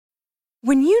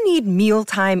When you need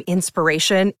mealtime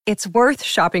inspiration, it's worth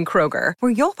shopping Kroger,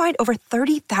 where you'll find over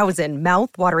 30,000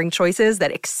 mouth-watering choices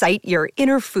that excite your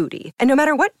inner foodie. And no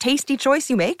matter what tasty choice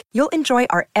you make, you'll enjoy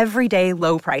our everyday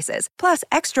low prices, plus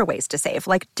extra ways to save,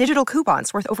 like digital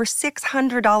coupons worth over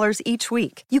 $600 each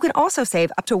week. You can also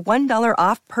save up to $1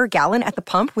 off per gallon at the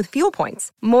pump with fuel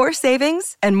points. More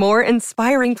savings and more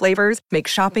inspiring flavors make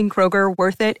shopping Kroger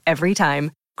worth it every time.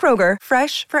 Kroger,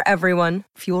 fresh for everyone.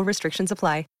 Fuel restrictions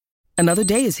apply. Another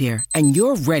day is here, and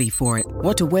you're ready for it.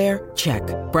 What to wear? Check.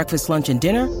 Breakfast, lunch, and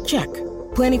dinner? Check.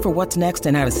 Planning for what's next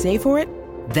and how to save for it?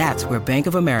 That's where Bank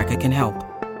of America can help.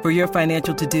 For your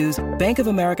financial to-dos, Bank of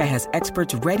America has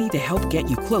experts ready to help get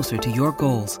you closer to your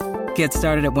goals. Get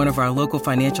started at one of our local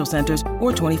financial centers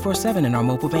or 24/7 in our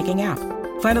mobile banking app.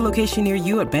 Find a location near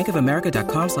you at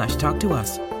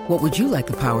bankofamerica.com/talktous. What would you like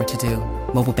the power to do?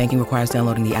 Mobile banking requires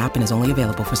downloading the app and is only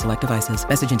available for select devices.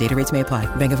 Message and data rates may apply.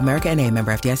 Bank of America N.A.,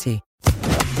 member FDIC.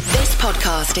 This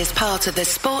podcast is part of the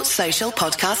Sports Social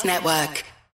Podcast Network.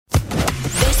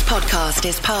 This podcast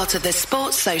is part of the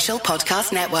Sports Social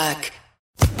Podcast Network.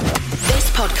 This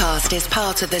podcast is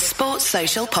part of the Sports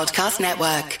Social Podcast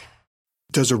Network.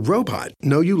 Does a robot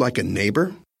know you like a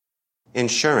neighbor?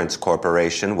 Insurance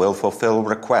Corporation will fulfill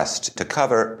requests to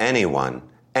cover anyone,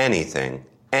 anything,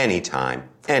 anytime,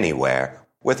 anywhere,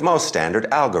 with most standard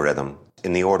algorithm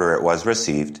in the order it was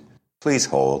received. Please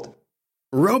hold.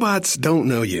 Robots don't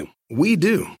know you. We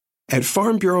do. At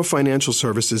Farm Bureau Financial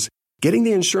Services, getting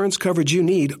the insurance coverage you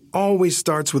need always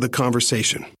starts with a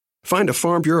conversation. Find a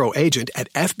Farm Bureau agent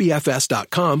at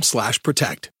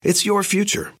fbfs.com/protect. It's your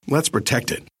future. Let's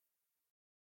protect it.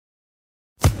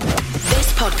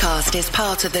 This podcast is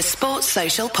part of the Sports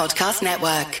Social Podcast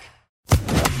Network.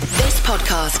 This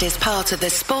podcast is part of the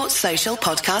Sports Social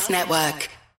Podcast Network.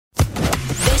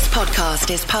 This podcast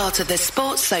is part of the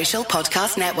Sports Social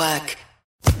Podcast Network.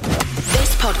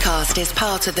 This podcast is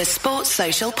part of the Sports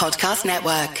Social Podcast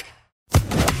Network.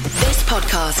 This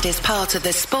podcast is part of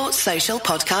the Sports Social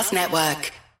Podcast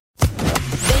Network.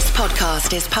 This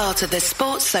podcast is part of the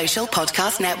Sports Social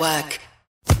Podcast Network.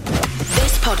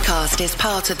 This podcast is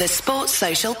part of the Sports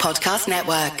Social Podcast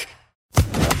Network.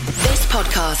 This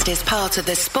podcast is part of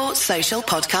the Sports Social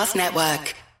Podcast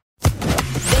Network.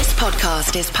 This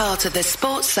podcast is part of the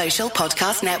Sports Social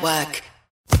Podcast Network.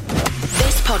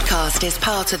 This podcast is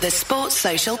part of the Sports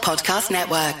Social Podcast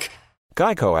Network.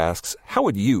 Geico asks, how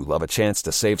would you love a chance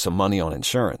to save some money on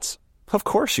insurance? Of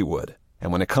course you would.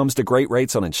 And when it comes to great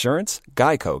rates on insurance,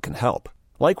 Geico can help.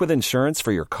 Like with insurance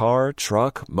for your car,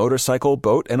 truck, motorcycle,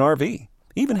 boat, and RV.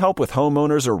 Even help with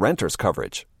homeowners or renters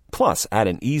coverage. Plus, add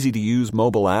an easy-to-use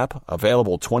mobile app,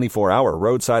 available 24-hour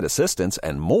roadside assistance,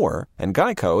 and more, and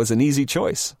Geico is an easy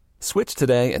choice. Switch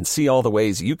today and see all the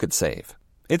ways you could save.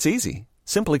 It's easy.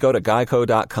 Simply go to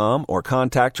geico.com or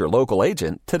contact your local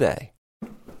agent today.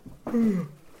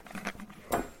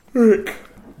 Rick.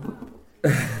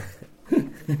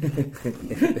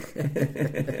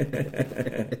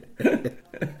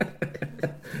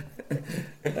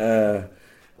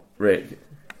 Rick,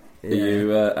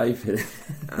 Yeah. how you feeling?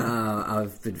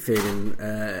 I've been feeling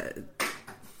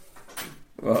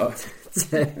What?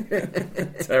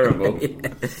 Terrible.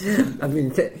 Yeah. I've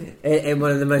been in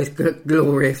one of the most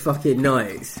glorious fucking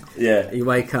nights. Yeah. You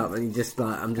wake up and you just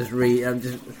like, I'm just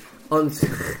on.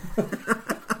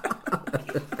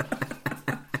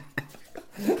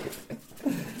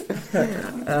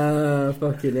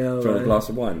 Fucking hell. Do you want a glass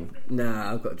of wine?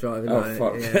 Nah, I've got driving. Oh, night.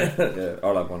 fuck. Yeah. Yeah,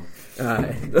 I'll have one.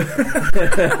 Alright.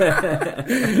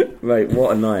 Mate,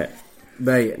 what a night.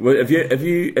 Mate, Well, have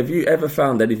you ever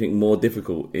found anything more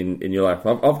difficult in your life?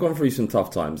 I've gone through some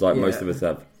tough times, like most of us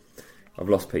have. I've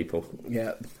lost people.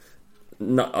 yeah.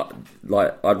 No,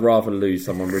 I'd rather lose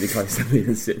someone really close to me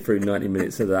than sit through 90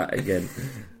 minutes of that again.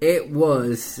 It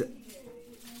was.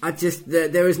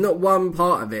 There was not one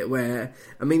part of it where,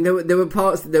 I mean, there were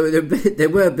parts, there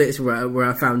were bits where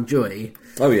I found joy.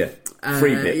 Oh yeah,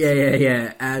 3 bits.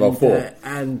 Yeah. And, well, 4.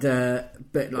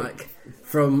 But like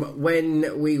from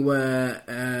when we were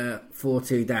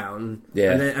 4-2 down,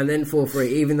 Yeah. and then 4-3,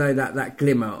 even though that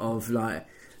glimmer of like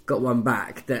got one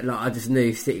back, that like I just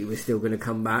knew City was still going to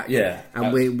come back. Yeah.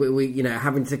 And we you know,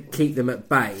 having to keep them at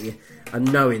bay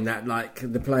and knowing that like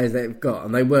the players they've got,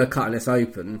 and they were cutting us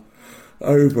open.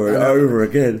 Over and over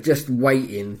again. Just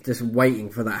waiting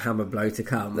for that hammer blow to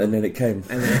come. And then it came.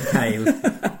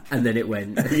 And then it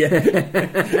went. Yeah.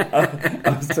 I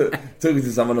was talking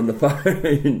to someone on the phone.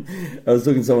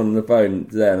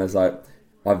 Today, and I was like,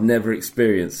 I've never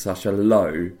experienced such a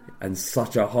low and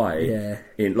such a high. Yeah.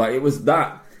 It was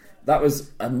that was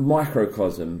a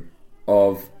microcosm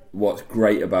of what's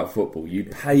great about football. You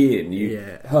pay in, you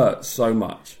hurt so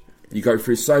much. You go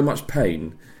through so much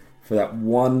pain for that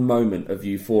one moment of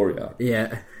euphoria.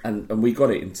 Yeah. And we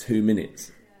got it in 2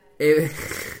 minutes.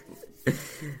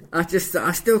 I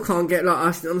still can't get,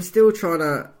 like, I'm still trying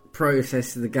to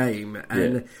process the game.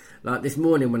 And, like, this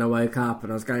morning when I woke up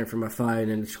and I was going through my phone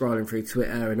and scrolling through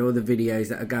Twitter and all the videos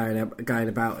that are going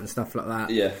about and stuff like that.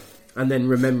 Yeah. And then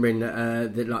remembering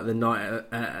the night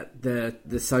at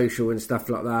the social and stuff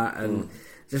like that, and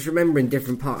just remembering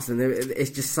different parts, and it's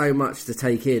just so much to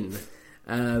take in.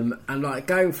 And like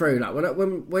going through, like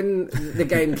when the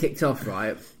game kicked off,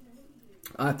 right,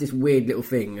 I have this weird little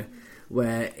thing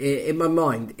where in my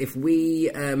mind, if we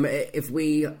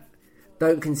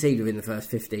don't concede within the first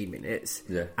 15 minutes,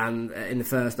 and in the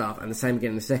first half, and the same again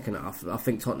in the second half, I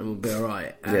think Tottenham will be all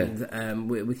right, and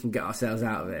we can get ourselves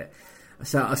out of it.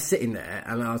 So I was sitting there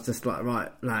and I was just like, right,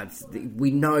 lads,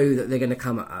 we know that they're going to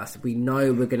come at us. We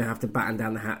know we're going to have to batten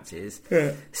down the hatches,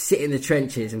 sit in the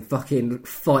trenches and fucking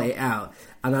fight it out.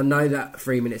 And I know that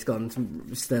 3 minutes gone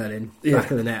to Sterling,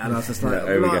 back of the net. And I was just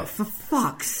like, for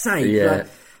fuck's sake, like,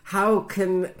 how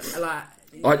can, like...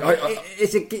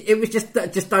 It was just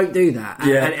don't do that,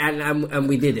 and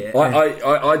we did it.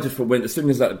 I just thought when as soon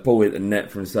as that ball hit the net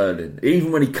from Sterling,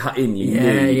 even when he cut in, you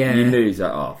knew he's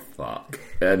like, oh fuck,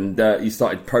 and you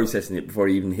started processing it before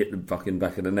he even hit the fucking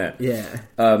back of the net. Yeah.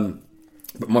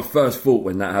 But my first thought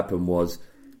when that happened was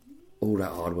all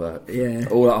that hard work. Yeah.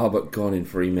 All that hard work gone in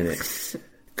 3 minutes.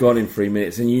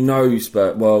 And you know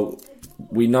Spurs. Well,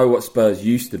 we know what Spurs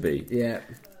used to be. Yeah.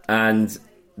 And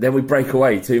then we break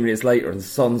away 2 minutes later and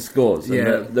Son scores.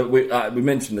 And we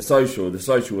mentioned the social. The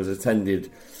social was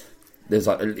attended. There's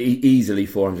like easily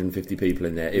 450 people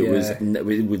in there. It was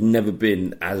never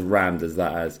been as rammed as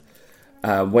that as.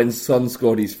 When Son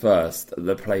scored his first,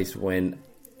 the place went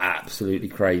absolutely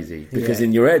crazy. Because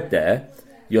in your head there,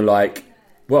 you're like,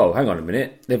 well, hang on a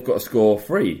minute. They've got to score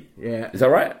 3. Yeah. Is that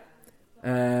right?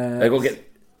 They've got to get...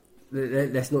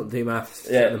 Let's not do maths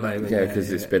at the moment. Yeah,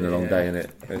 because it's been a long day, innit?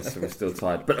 We're still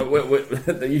tired.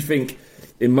 But you think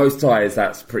in most ties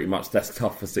that's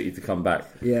tough for City to come back.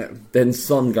 Yeah. Then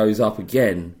Son goes up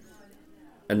again,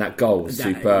 and that goal was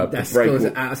superb. That was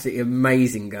an absolutely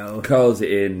amazing goal. Curls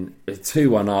it in,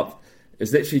 2-1 up.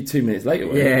 It's literally 2 minutes later.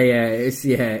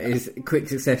 It's quick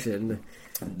succession.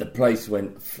 The place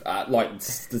went I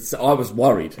was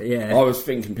worried. Yeah, I was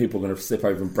thinking people were going to slip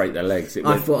over and break their legs.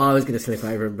 I thought I was going to slip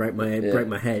over and break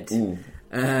my head.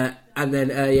 And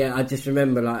then I just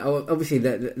remember obviously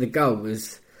the goal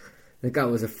was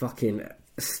a fucking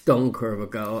stonker of a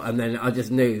goal. And then I just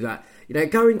knew that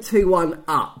going 2-1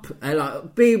 up,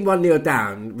 being 1-0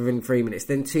 down within 3 minutes,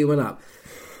 then 2-1 up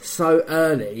so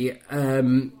early,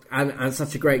 and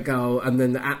such a great goal, and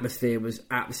then the atmosphere was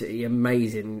absolutely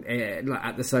amazing,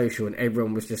 at the social, and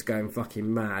everyone was just going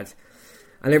fucking mad,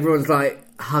 and everyone's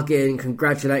hugging,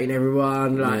 congratulating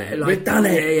everyone, we've done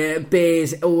it, yeah,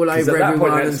 beers all over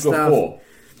everyone and stuff. 4,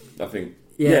 I think,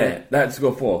 they had to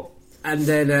score 4. And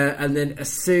then as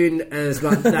soon as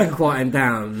that quietened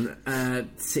down,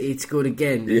 City scored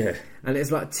again. Yeah, and it's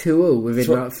 2-2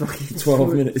 within fucking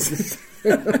 12 minutes.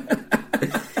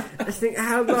 I just think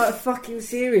how fucking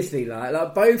seriously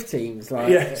both teams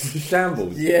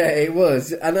shambles. Yeah, it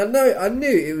was, and I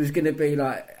knew it was going to be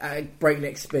at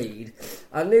breakneck speed.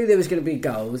 I knew there was going to be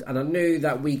goals, and I knew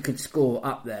that we could score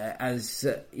up there, as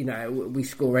we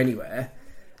score anywhere.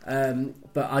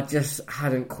 But I just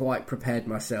hadn't quite prepared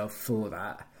myself for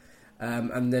that.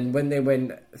 And then when they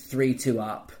went 3-2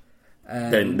 up.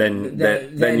 Then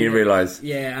you realise,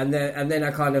 and then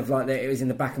I kind of it was in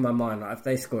the back of my mind, if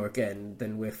they score again,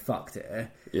 then we're fucked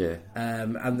here. Yeah.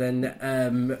 And then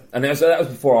and that was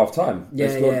before half time.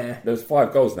 There was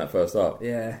 5 goals in that first half.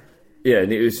 Yeah. Yeah,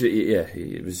 and it was.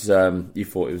 You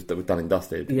thought it was done and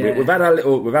dusted. Yeah. We've had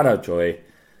our joy.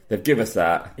 They've given us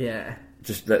that. Yeah.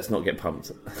 Just let's not get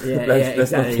pumped. Yeah,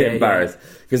 let's not get embarrassed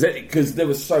because there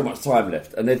was so much time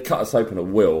left, and they'd cut us open at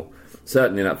will.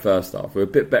 Certainly in that first half, we were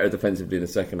a bit better defensively in the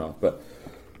second half, but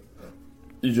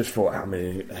you just thought, how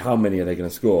many are they going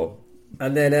to score?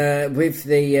 And then with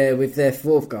their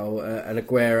 4th goal, and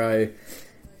Aguero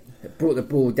brought the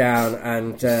ball down,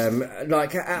 and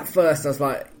at first I was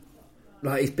like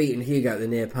he's beating Hugo at the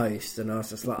near post, and I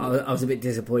was just I was a bit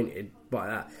disappointed by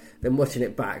that. Then watching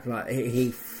it back,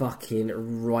 he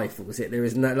fucking rifles it. There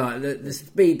is no the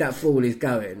speed that ball is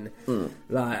going,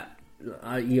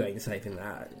 you ain't saving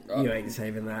that. You ain't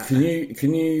saving that. Can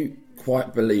you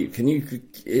quite believe?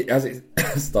 As it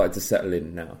started to settle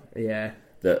in now? Yeah.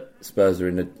 That Spurs are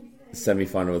in the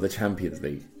semi-final of the Champions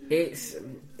League. It's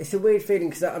a weird feeling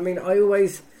because I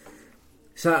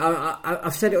So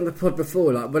I've said it on the pod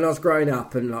before. Like when I was growing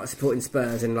up and like supporting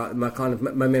Spurs, and like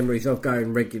my memories of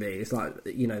going regularly, it's like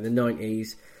the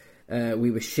 90s.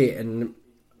 We were shit, and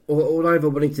all I ever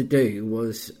wanted to do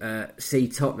was see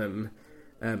Tottenham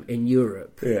in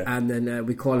Europe, and then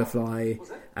we qualify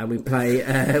and we play.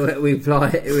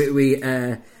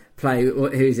 Play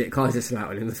who's it?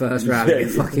 Kaiserslautern in the first round and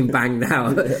get fucking banged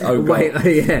out.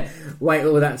 Wait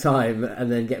all that time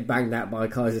and then get banged out by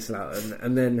Kaiserslautern,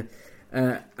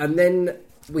 and then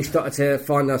we started to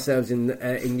find ourselves in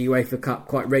the UEFA Cup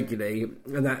quite regularly,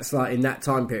 and that's like in that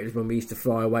time period is when we used to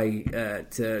fly away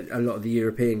to a lot of the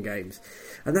European games,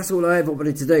 and that's all I ever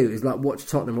wanted to do is like watch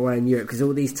Tottenham away in Europe, because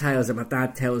all these tales that my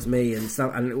dad tells me and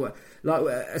stuff, and like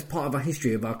as part of our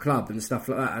history of our club and stuff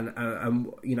like that,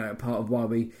 and part of why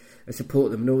we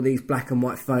support them, and all these black and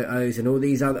white photos and all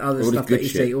these other stuff that you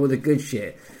see, all the good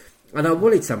shit, and I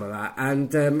wanted some of that,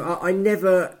 and I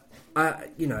never,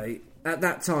 at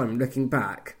that time, looking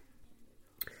back,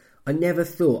 I never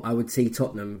thought I would see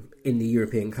Tottenham in the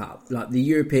European Cup. Like the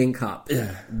European Cup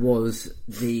was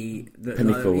the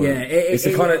pinnacle.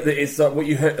 It's like what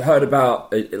you heard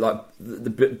about, like the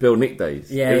Bill Nick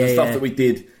days. It was the stuff that we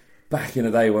did back in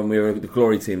the day when we were the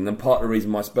glory team. And part of the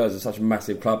reason why Spurs are such a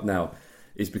massive club now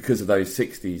is because of those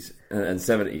 60s and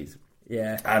 70s.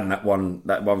 Yeah, and that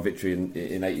one victory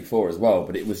in '84 as well,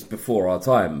 but it was before our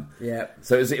time. Yeah,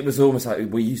 so it was almost like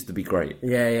we used to be great.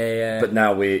 Yeah. But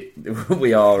now we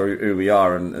are who we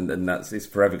are, and it's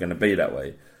forever going to be that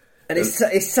way. And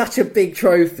it's such a big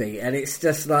trophy, and it's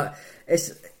just like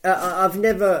it's. I've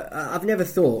never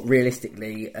thought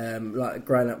realistically, like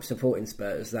growing up supporting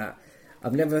Spurs, that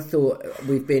I've never thought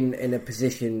we've been in a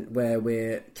position where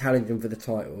we're challenging for the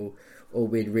title, or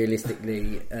we'd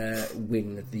realistically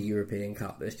win the European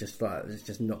Cup. It's just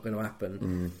not going to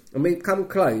happen. And we've come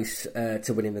close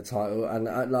to winning the title, and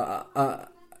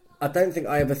I don't think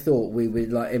I ever thought we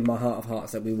would, like in my heart of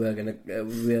hearts, that we were going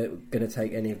to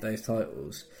take any of those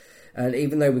titles. And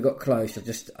even though we got close, I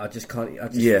just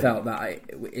felt that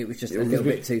it was just a little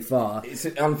bit too far. It's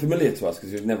unfamiliar to us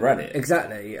because we've never had it.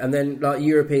 Exactly. And then like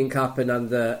European Cup and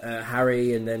under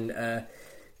Harry, and then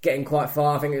getting quite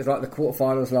far. I think it was like the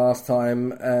quarterfinals last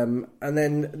time, and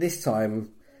then this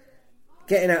time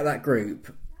getting out of that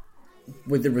group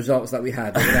with the results that we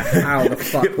had. I don't know how the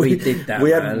fuck we did that.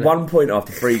 We had 1 point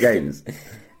after 3 games.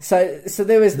 So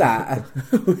there was that,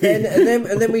 and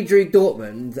then we drew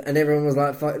Dortmund, and everyone was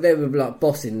like, they were like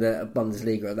bossing the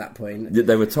Bundesliga at that point.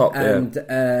 They were top, and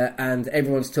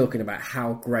everyone's talking about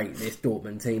how great this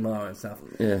Dortmund team are and stuff.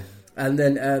 Yeah. And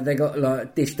then they got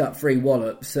like dished up 3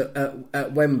 wallops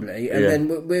at Wembley, and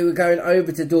then we were going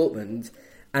over to Dortmund,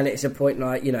 and it's a point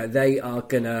like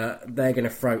they're gonna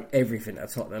throw everything at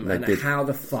Tottenham, how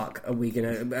the fuck are we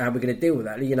gonna deal with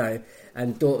that?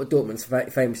 And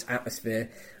Dortmund's famous atmosphere,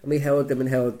 and we held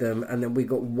them, and then we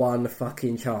got one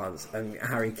fucking chance, and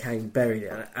Harry Kane buried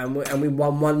it, and we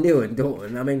won 1-0 in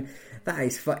Dortmund. I mean, that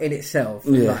is in itself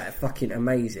like fucking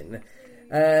amazing.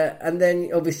 And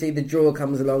then obviously the draw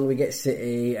comes along. We get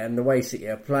City, and the way City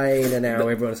are playing, and now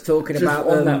everyone's talking about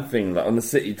them. On that thing, like on the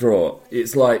City draw,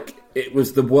 it's like it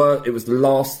was the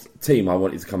last team I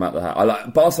wanted to come out of the hat. I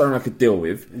like Barcelona. I could deal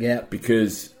with,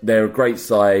 because they're a great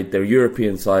side. They're a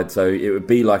European side, so it would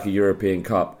be like a European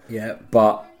Cup. Yeah.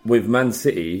 But with Man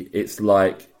City, it's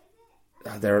like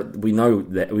we know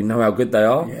how good they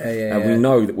are, and we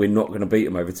know that we're not going to beat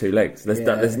them over 2 legs.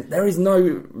 There's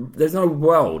no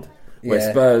world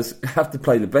where Spurs have to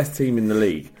play the best team in the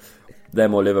league,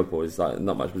 them or Liverpool. It's like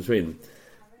not much between them,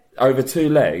 over 2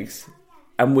 legs,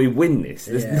 and we win this.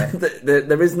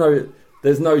 There's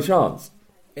no chance.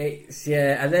 It's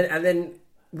and then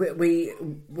we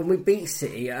when we beat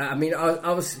City, I mean,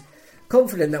 I was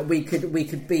confident that we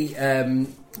could beat.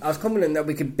 I was confident that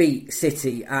we could beat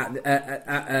City at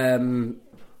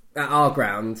our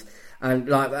ground, and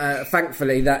like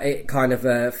thankfully that it kind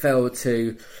of fell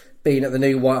to being at the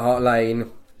new White Hart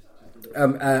Lane,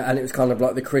 and it was kind of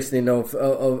like the christening of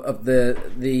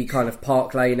the kind of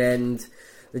Park Lane end,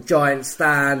 the giant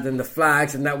stand and the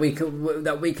flags, and that we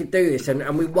could do this,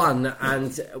 and we won,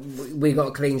 and we got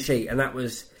a clean sheet, and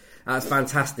that's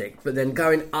fantastic. But then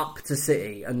going up to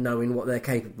City and knowing what they're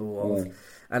capable of,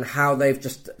 and how they've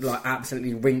just like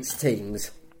absolutely rinsed teams,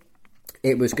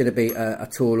 it was going to be a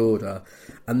tall order.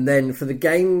 And then for the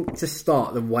game to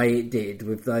start the way it did,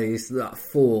 with those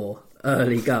 4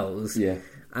 early goals,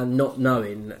 and not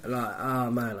knowing, like,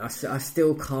 oh man, I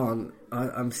still can't.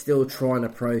 I'm still trying to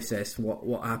process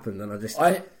what happened, and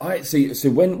I see. So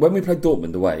when we played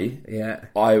Dortmund away,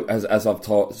 as I've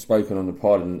spoken on the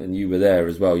pod, and you were there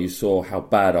as well, you saw how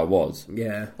bad I was.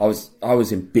 Yeah, I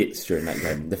was in bits during that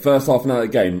game. The first half an hour of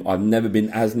the game, I've never been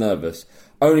as nervous.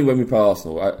 Only when we play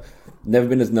Arsenal, I've never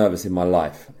been as nervous in my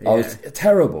life. I was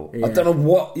terrible. I don't know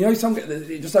what,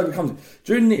 it just overcomes.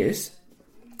 During this,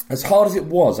 as hard as it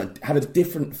was, I had a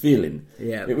different feeling.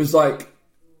 Yeah, it was like.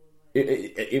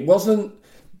 It wasn't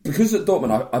because at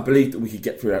Dortmund I believed that we could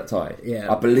get through that tie.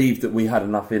 Yeah. I believed that we had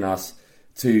enough in us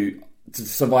to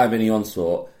survive any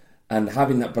onslaught, and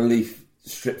having that belief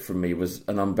stripped from me was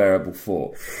an unbearable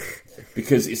thought.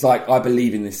 Because it's like, I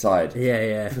believe in this side.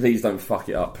 Yeah. Please don't fuck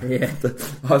it up. Yeah.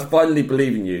 I finally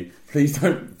believe in you. Please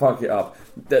don't fuck it up.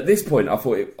 At this point,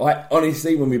 I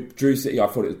honestly, when we drew City, I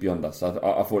thought it was beyond us. I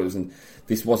thought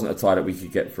this wasn't a tie that we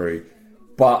could get through.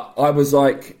 But I was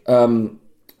like.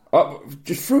 I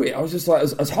just through it, I was just like,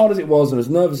 as hard as it was and as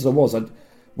nervous as I was,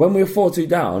 when we were 4-2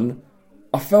 down,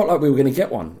 I felt like we were going to get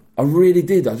one. I really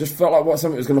did. I just felt like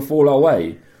something was going to fall our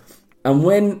way. And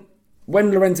when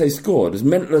Llorente scored, as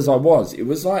mental as I was, it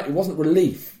was like, it wasn't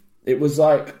relief. It was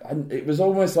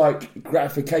almost like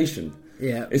gratification.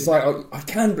 Yeah. It's like, I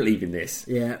can believe in this.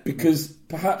 Yeah. Because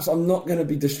perhaps I'm not going to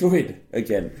be destroyed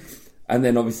again. And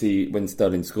then obviously when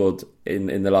Sterling scored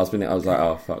in the last minute, I was like,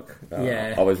 oh fuck.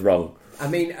 I was wrong. I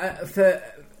mean,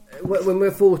 when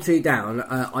we're 4-2 down,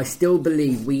 I still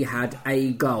believe we had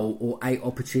a goal or a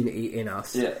opportunity in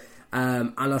us. Yeah.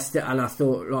 And I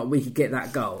thought like we could get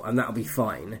that goal and that'll be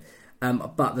fine.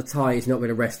 But the tie is not going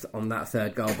to rest on that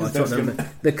third goal by Tottenham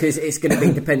because it's going to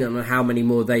be dependent on how many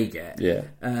more they get. Yeah.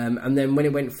 And then when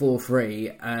it went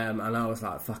 4-3, and I was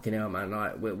like, "Fucking hell, man!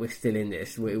 Like we're still in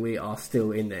this. We are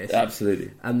still in this."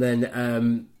 Absolutely. And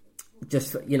then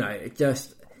just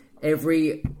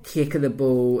every kick of the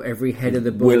ball, every head of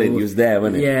the ball, willing, he was there,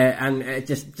 wasn't he? Yeah, and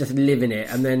just living it.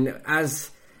 And then as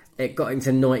it got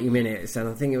into 90 minutes, and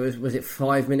I think it was it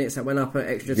 5 minutes that went up at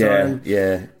extra time.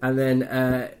 Yeah. And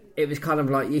then it was kind of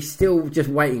like you're still just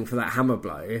waiting for that hammer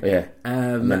blow. Yeah.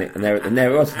 And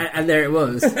there it was. And there it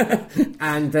was.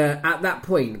 And at that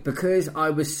point, because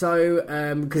I was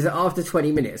so because after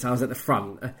 20 minutes I was at the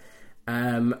front.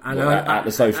 At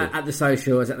the social. At the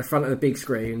social, I was at the front of the big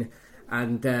screen.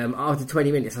 And after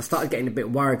 20 minutes, I started getting a bit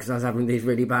worried because I was having these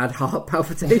really bad heart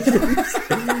palpitations.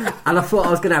 And I thought I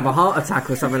was going to have a heart attack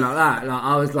or something like that. Like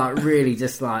I was like really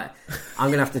just like, I'm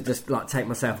going to have to just like take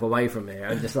myself away from here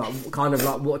and just like kind of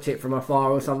like watch it from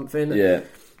afar or something. Yeah.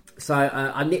 So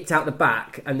I nipped out the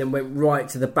back and then went right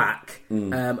to the back.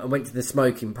 I went to the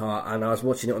smoking part and I was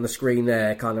watching it on the screen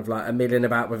there, kind of like milling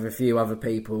about with a few other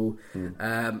people,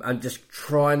 and just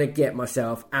trying to get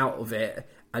myself out of it.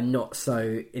 And not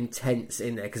so intense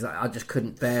in there because I just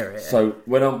couldn't bear it. So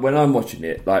when I'm watching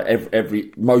it, like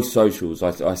most socials,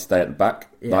 I stay at the back.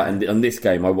 Yeah. Like, and on this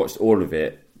game, I watched all of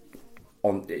it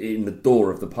in the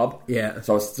door of the pub. Yeah.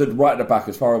 So I stood right at the back,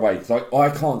 as far away because I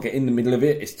can't get in the middle of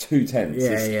it. It's too tense.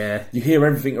 Yeah. You hear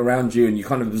everything around you, and you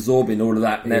kind of absorbing all of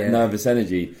that nervous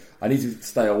energy. I need to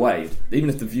stay away, even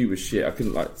if the view was shit. I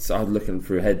couldn't I was looking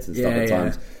through heads and stuff at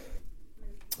times.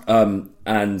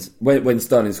 And when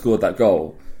Sterling scored that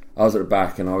goal, I was at the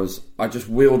back and I just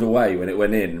wheeled away when it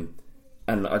went in,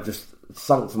 and I just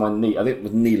sunk to my knee. I think it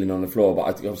was kneeling on the floor, but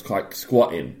I was like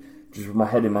squatting, just with my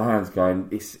head in my hands,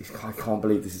 going, I can't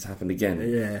believe this has happened again.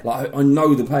 Yeah, like I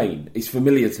know the pain. It's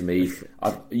familiar to me.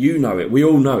 You know it. We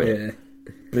all know it. Yeah.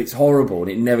 But it's horrible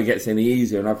and it never gets any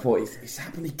easier. And I thought it's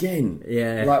happened again.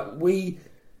 Yeah, like we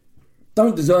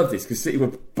don't deserve this because City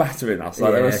were battering us.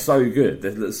 Like they were so good.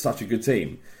 They're such a good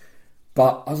team.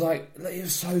 But I was like, it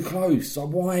was so close. So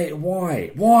why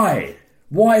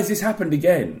has this happened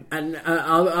again? And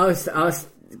I was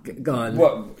gone.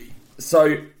 What?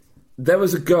 So there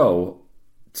was a girl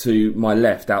to my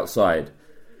left outside,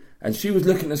 and she was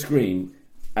looking at the screen,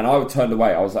 and I turned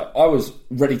away. I was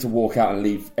ready to walk out and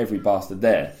leave every bastard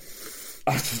there.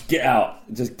 I just get out,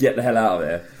 just get the hell out of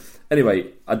there.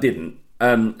 Anyway, I didn't,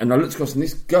 and I looked across, and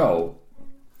this girl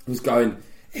was going,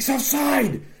 "It's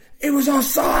offside! It was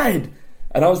offside!"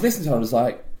 And I was listening to her, I was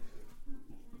like,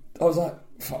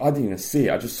 I didn't even see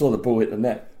it. I just saw the ball hit the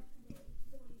net.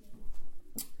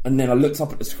 And then I looked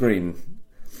up at the screen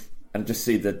and just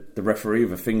see the referee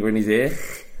with a finger in his ear.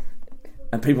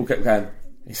 And people kept going,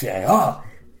 "It's VAR!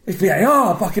 It's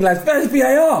VAR! Fucking lads, it's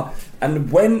VAR!"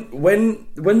 And when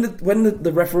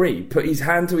the referee put his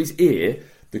hand to his ear,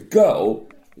 the girl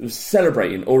was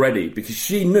celebrating already because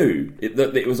she knew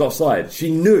that it was offside.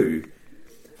 She knew.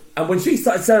 And when she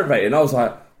started celebrating, I was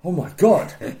like, "Oh my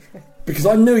God." because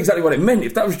I knew exactly what it meant.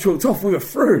 If that was chalked off, we were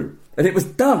through, and it was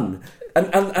done.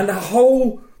 And the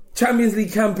whole Champions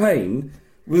League campaign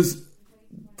was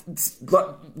like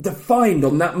defined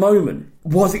on that moment.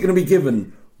 Was it going to be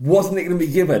given? Wasn't it going to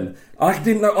be given? I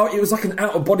didn't know. It was like an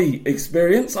out-of-body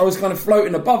experience. I was kind of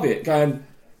floating above it, going,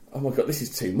 "Oh my God, this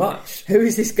is too much." Who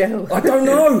is this girl? I don't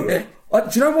know. Do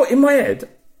you know what? In my head,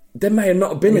 there may have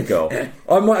not been a girl.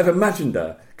 I might have imagined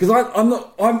her. Because I'm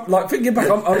like, thinking back,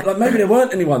 I'm like, maybe there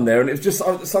weren't anyone there, and it was just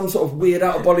some sort of weird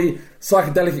out-of-body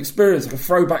psychedelic experience, like a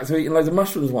throwback to eating loads of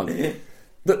mushrooms once.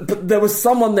 But there was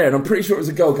someone there, and I'm pretty sure it was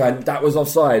a girl going, that was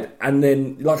offside. And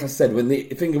then, like I said, when the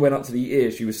finger went up to the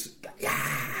ear, she was,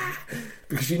 yeah,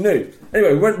 because she knew.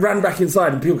 Anyway, we ran back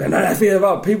inside, and people go, no, that's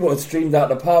VAR. People had streamed out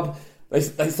the pub. They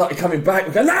started coming back.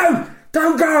 We go, no,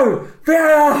 don't go,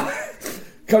 VAR.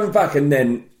 Coming back, and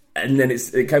then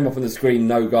it came up on the screen,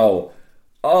 no goal.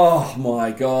 Oh my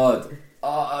God!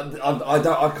 I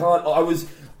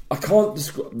can't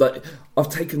describe. Like, I've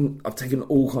taken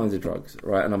all kinds of drugs,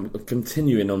 right? And I'm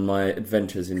continuing on my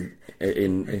adventures in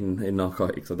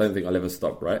narcotics. I don't think I'll ever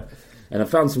stop, right? And I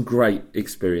found some great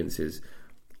experiences.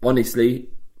 Honestly,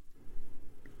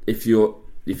 if you've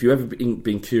ever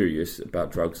been curious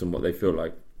about drugs and what they feel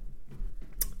like,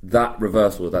 that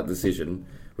reversal of that decision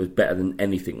was better than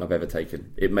anything I've ever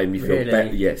taken. It made me feel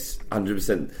better. Yes,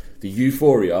 100%. The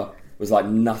euphoria was like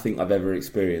nothing I've ever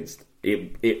experienced.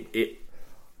 It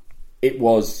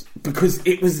was because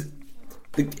it was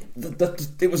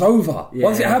it was over. Yeah.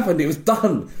 Once it happened, it was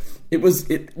done.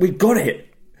 We got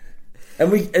it,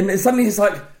 and suddenly it's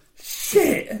like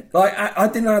shit. Like I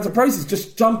didn't know how to process.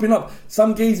 Just jumping up,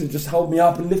 some geezer just held me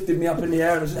up and lifted me up in the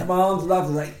air, and I just had my arms up. I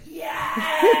was like,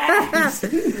 yes!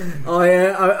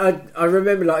 I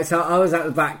remember, like, so I was at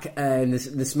the back in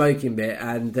the smoking bit,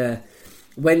 and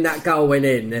when that goal went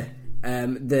in,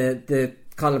 the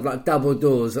kind of like double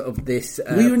doors of this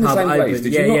were you in the same place?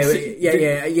 Did you not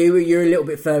you're a little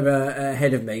bit further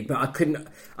ahead of me, but I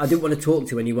didn't want to talk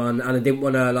to anyone, and I didn't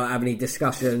want to like have any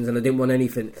discussions, and I didn't want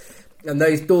anything. And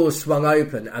those doors swung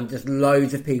open, and just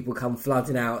loads of people come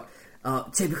flooding out.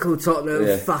 Typical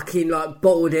Tottenham, fucking like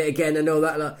bottled it again and all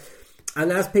that. Like, and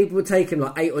as people were taking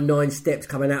like 8 or 9 steps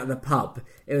coming out of the pub,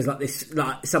 it was like this,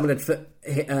 like someone had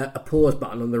hit a pause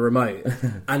button on the remote,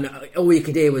 and all you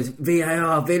could hear was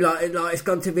VAR, like it's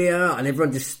gone to VAR, and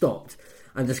everyone just stopped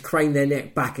and just craned their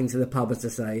neck back into the pub as to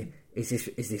say, "Is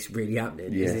this really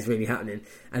happening? Yeah. Is this really happening?"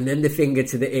 And then the finger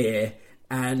to the ear.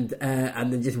 And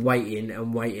then just waiting,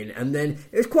 and then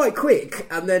it was quite quick,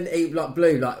 and then it like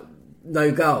blew like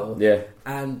no goal,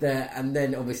 and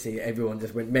then obviously everyone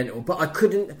just went mental. But I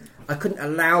couldn't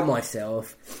allow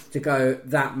myself to go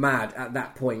that mad at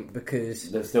that point because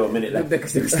there's still a minute left.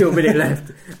 Because there was still a minute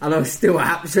left, and I was still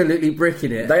absolutely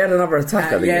bricking it. They had another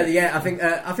attack. I think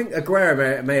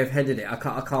Aguero may have headed it. I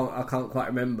can't quite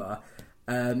remember.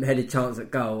 Headed chance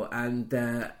at goal, and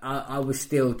I was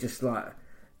still just like,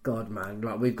 God, man,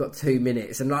 like we've got 2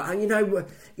 minutes, and like, and you know what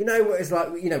it's like,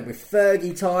 you know, with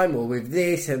Fergie time or with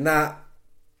this and that,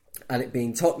 and it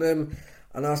being Tottenham,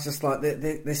 and I was just like,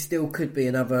 there still could be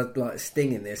another like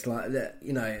sting in this, like that,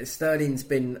 you know, Sterling's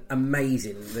been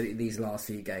amazing these last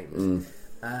few games,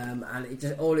 and it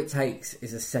just all it takes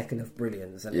is a second of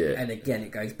brilliance, and again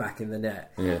it goes back in the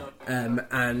net,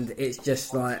 and it's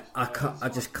just like I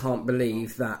just can't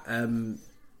believe that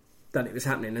that it was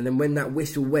happening, and then when that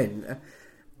whistle went.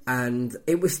 And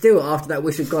it was still, after that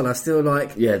whistle gone, I was still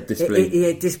like...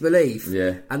 disbelief. Disbelief.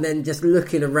 Yeah. And then just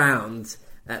looking around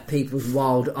at people's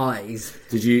wild eyes.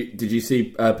 Did you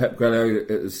see Pep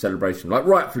Guardiola's celebration? Like,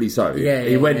 rightfully so. Yeah.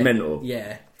 He went mental.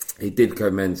 Yeah. He did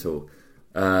go mental.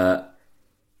 And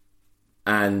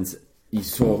you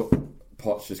saw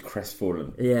Potts just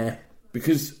crestfallen. Yeah.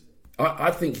 Because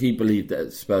I think he believed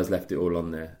that Spurs left it all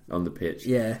on there, on the pitch.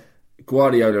 Yeah.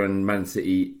 Guardiola and Man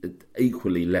City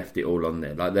equally left it all on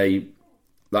there.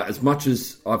 Like as much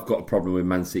as I've got a problem with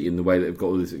Man City in the way that they've got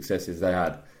all the successes they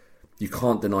had, you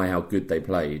can't deny how good they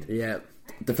played. Yeah.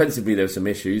 Defensively, there were some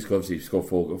issues. Obviously, you score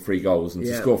 3 goals, and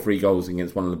to score 3 goals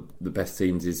against one of the best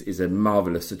teams is a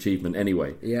marvellous achievement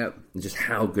anyway. Yeah. And just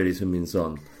how good is Heung-min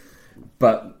Son?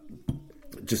 But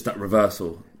just that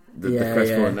reversal, the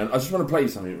crestfallen. And I just want to play you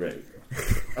something, Rick.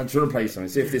 I just want to play you something.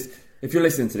 See if this. If you're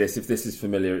listening to this, if this is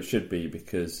familiar, it should be,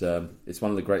 because it's one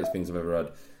of the greatest things I've ever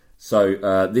heard. So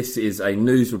this is a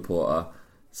news reporter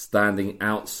standing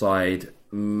outside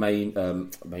main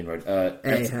road,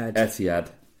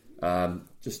 Etihad,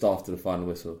 just after the final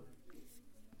whistle.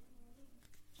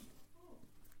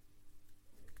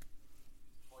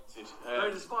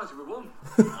 Very disappointed we won.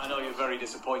 I know you're very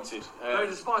disappointed. Very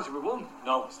disappointed we won.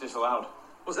 No, it's disallowed.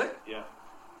 Was it? Yeah.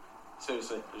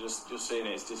 Seriously, just seeing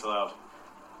it's disallowed.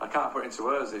 I can't put it into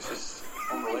words. It's just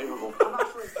unbelievable.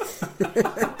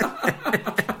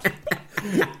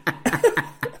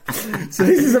 So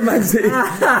this is a Man City.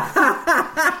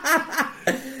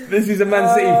 This is a Man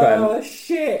City fan. Oh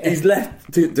shit! He's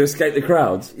left to escape the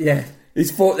crowds. Yeah.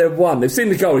 He's thought they've won. They've seen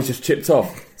the goal. He's just chipped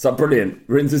off. It's like brilliant.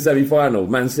 We're into the semi-final.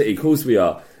 Man City. Of course we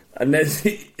are. And then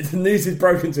the news is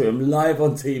broken to him live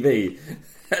on TV,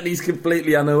 and he's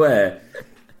completely unaware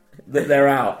that they're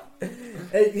out.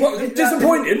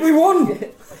 Disappointed. We won.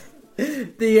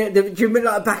 Do you remember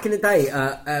like back in the day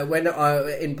when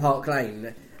in Park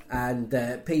Lane? And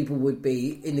people would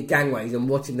be in the gangways and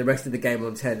watching the rest of the game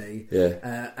on telly.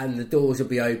 Yeah. And the doors would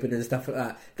be open and stuff like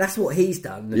that. That's what he's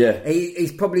done. Yeah.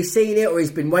 He's probably seen it, or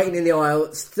he's been waiting in the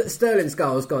aisle. Sterling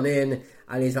Skull's gone in,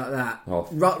 and he's like that. Oh.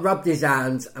 Rubbed his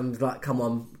hands and was like, come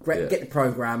on, get the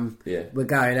programme. Yeah. We're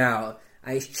going out.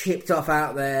 And he's chipped off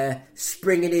out there,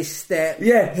 springing his step.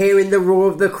 Yeah. Hearing the roar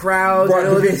of the crowd and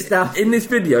all this stuff. In this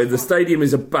video, the stadium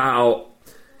is about...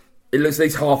 It looks like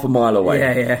he's half a mile away.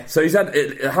 Yeah. So he's had...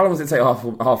 How long does it take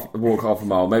walk half a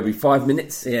mile? Maybe 5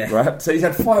 minutes? Yeah. Right? So he's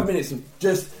had 5 minutes of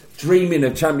just dreaming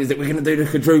of champions, that we're going to do the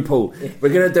quadruple. Yeah. We're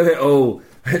going to do it all.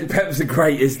 Pep's the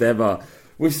greatest ever.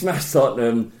 We've smashed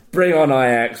Tottenham. Bring on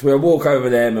Ajax. We'll walk over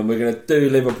them and we're going to do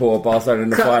Liverpool or Barcelona in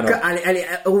the final. And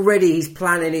already he's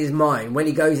planning his mind when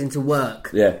he goes into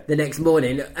work the next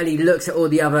morning, and he looks at all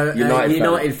the other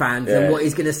United fans and what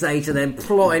he's going to say to them,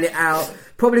 plotting it out.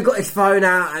 Probably got his phone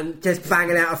out and just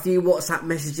banging out a few WhatsApp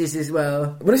messages as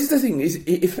well. But this is the thing: is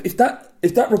if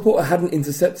that reporter hadn't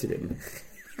intercepted him,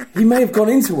 he may have gone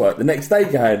into work the next day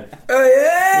going,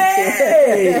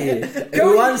 "Hey,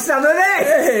 who wants some of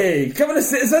this? Hey, come on, the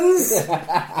citizens!"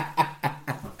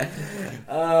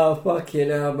 Oh fucking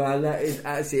hell, man! That is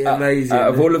absolutely amazing.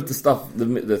 Of all of the stuff,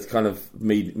 the kind of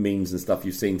memes and stuff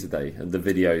you've seen today and the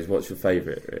videos, what's your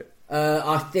favourite?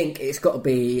 I think it's got to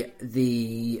be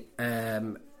the.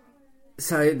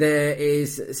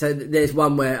 There's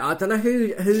one where I don't know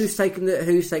who's taken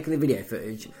the video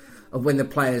footage of when the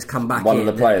players come back. One of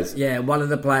the players. Yeah, one of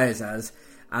the players has,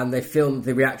 and they filmed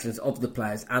the reactions of the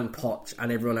players and Poch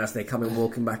and everyone as they come in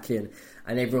walking back in,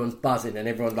 and everyone's buzzing and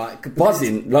everyone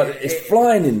buzzing like it's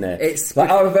flying in there. It's like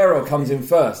Alvaro comes in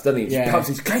first, doesn't he? Yeah.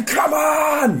 He's going, come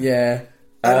on! Yeah.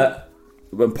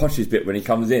 When Poch's bit when he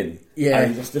comes in,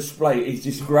 and he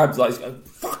just grabs like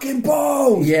fucking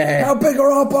balls. Yeah, how big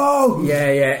are our balls? Yeah,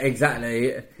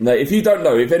 exactly. No, if you don't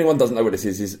know, if anyone doesn't know what this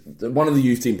is one of the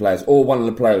youth team players or one of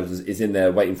the players is in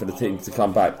there waiting for the team to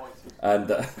come back, and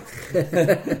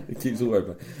it keeps all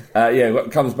open.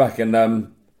 Comes back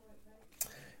and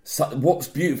so what's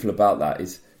beautiful about that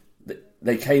is that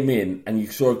they came in and you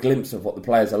saw a glimpse of what the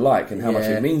players are like and how much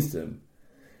it means to them.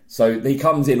 So he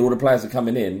comes in, all the players are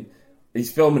coming in. He's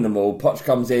filming them all. Poch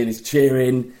comes in, he's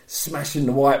cheering, smashing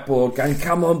the whiteboard, going,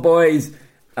 "Come on, boys!"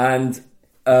 And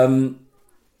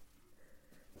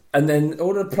then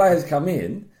all the players come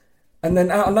in, and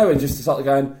then out of nowhere, just start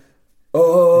going,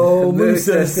 "Oh,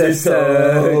 Musa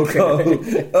Sissoko!"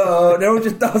 Oh, they're all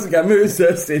just dancing, going,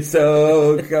 "Musa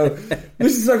Sissoko!"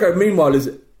 Musa Sissoko, meanwhile, has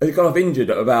gone off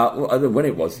injured at about I don't know when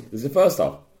it was. It was the first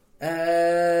half.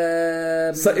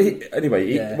 Wherever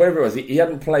it was, he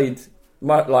hadn't played.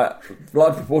 Large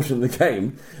proportion of the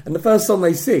game, and the first song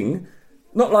they sing,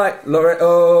 not like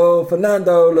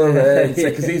Fernando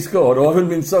Llorente because he scored, or I haven't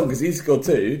been sung because he scored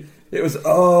too. It was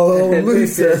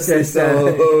Musa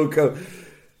Sissoko.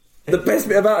 The best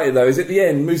bit about it though is at the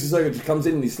end, Musa Sissoko just comes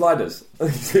in and he sliders,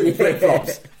 flip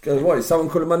flops. Goes, what? Is someone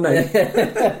calling my name?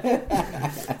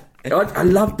 I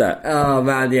love that. Oh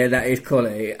man, yeah, that is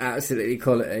quality, absolutely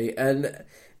quality, and.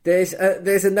 There's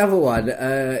another one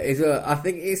as well. I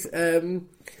think it's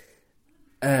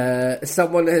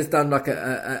someone has done like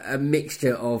a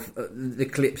mixture of the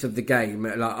clips of the game,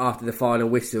 like after the final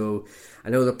whistle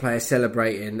and all the players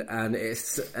celebrating, and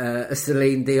it's a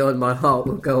Celine Dion, "My Heart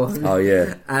Will Go On." Oh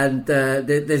yeah, and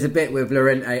there's a bit with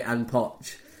Llorente and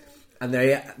Poch. And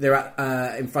they're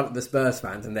in front of the Spurs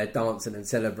fans and they're dancing and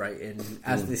celebrating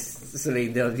as this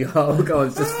Celine Dion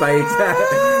goes just fades out.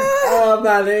 Oh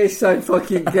man, it is so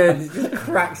fucking good. It just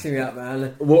cracks me up,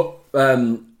 man. What?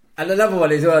 And another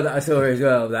one as well that I saw as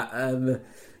well, that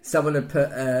someone had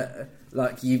put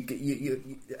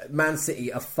Man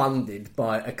City are funded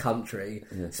by a country,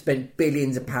 spent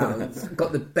billions of pounds,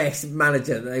 got the best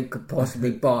manager that they could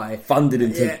possibly buy, funded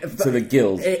into to the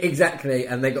gills, exactly,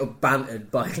 and they got bantered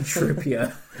by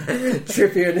Trippier.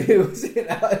 Trippier and who was it?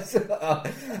 I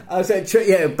was like,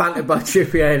 bantered by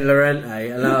Trippier and Llorente,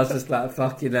 and I was just like,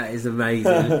 fucking, that is amazing.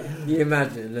 Can you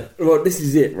imagine? Well, this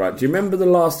is it, right? Do you remember the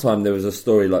last time there was a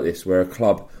story like this where a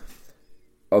club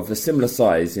of a similar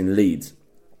size in Leeds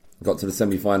got to the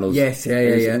semi-finals. Yes,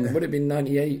 yeah. Would it have been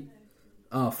 98?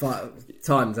 Oh,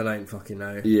 times I don't fucking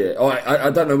know. Yeah, I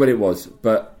don't know what it was,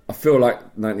 but I feel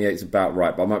like 98's about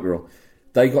right, but I might be wrong.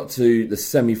 They got to the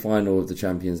semi-final of the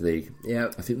Champions League.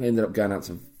 Yeah. I think they ended up going out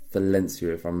to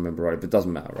Valencia, if I remember right, but it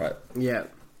doesn't matter, right? Yeah.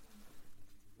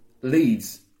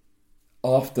 Leeds,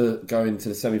 after going to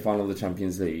the semi-final of the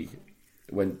Champions League,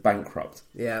 went bankrupt.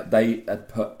 Yeah. They had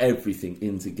put everything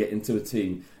in to get into a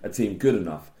team good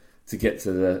enough to get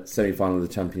to the semi-final of the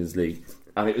Champions League.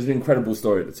 And it was an incredible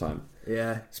story at the time.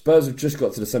 Yeah. Spurs have just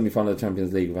got to the semi-final of the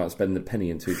Champions League without spending a penny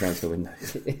in 2 transfer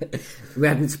windows. We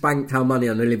hadn't spanked our money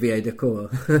on Olivier Dacour.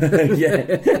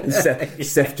 Yeah.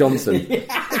 Seth Johnson.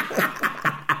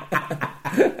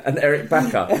 And Eric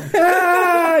Bakker.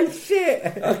 Ah,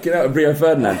 shit! Fucking out of Rio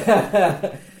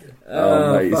Ferdinand.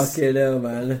 Oh, mate. Fucking hell,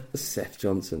 man. Seth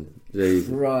Johnson. Jeez.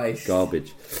 Christ.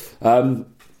 Garbage.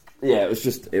 Yeah, it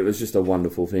was just a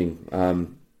wonderful thing.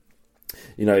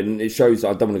 You know, and it shows.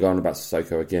 I don't want to go on about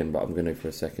Sissoko again, but I'm going to for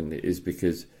a second. It is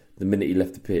because the minute he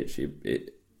left the pitch,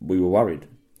 we were worried.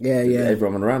 Yeah.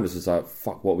 Everyone around us was like,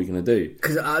 "Fuck, what are we going to do?"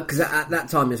 Because at that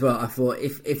time as well, I thought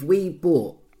if we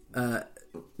bought,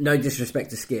 no disrespect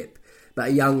to Skip, but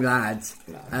a young lad,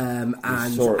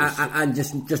 and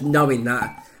just knowing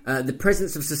that the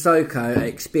presence of Sissoko,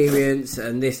 experience,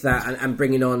 and this that, and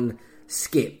bringing on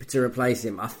Skip to replace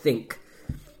him, I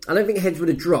don't think heads would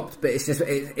have dropped, but it's just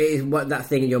it is what that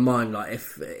thing in your mind, like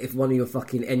if one of your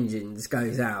fucking engines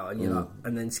goes out and you're like,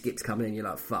 and then Skip's coming in, you're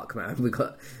like, fuck man, we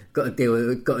got to deal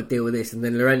with this. And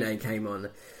then Llorente came on,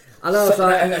 and I was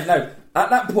no, at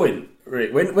that point,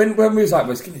 Rick, when we was like,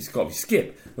 well, it's got to be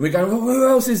Skip, and we go, well, who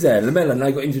else is there? Lamella, and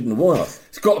they got injured in the war.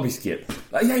 It's got to be Skip.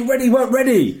 Like, he ain't ready, he weren't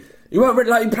ready. He weren't ready.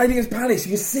 Like, he played against Palace.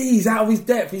 You can see he's out of his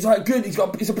depth. He's like good.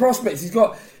 He's a prospect. He's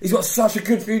got such a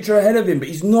good future ahead of him. But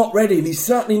he's not ready, and he's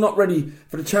certainly not ready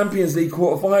for the Champions League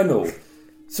quarter final.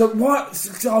 So what?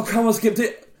 Oh, come on, Skip.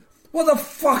 What the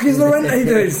fuck is Llorente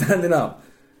doing standing up?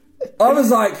 I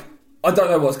was like, I don't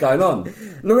know what's going on.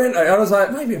 Llorente. I was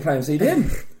like, maybe you're playing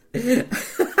CDM.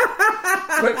 That's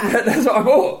what I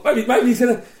thought. Maybe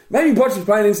Poch is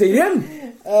playing in CDM.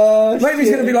 Maybe he's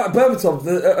going to be like Berbatov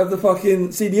of the fucking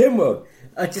CDM world.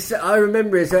 I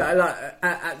remember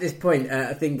at this point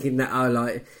thinking that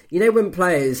when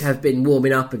players have been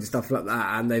warming up and stuff like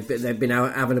that, and they've been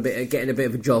out getting a bit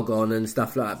of a jog on and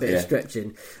stuff like that, a bit of stretching.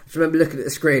 I just remember looking at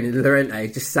the screen and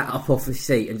Llorente just sat up off his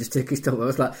seat and just took his top. I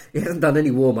was like, he hasn't done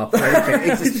any warm up.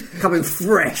 He's just coming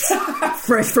fresh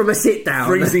from a sit down,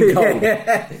 freezing cold,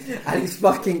 and he's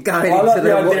fucking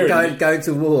going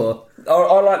to war.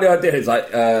 I like the idea. It's like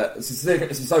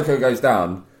Sissoko goes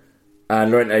down,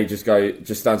 and Llorente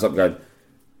just stands up, going,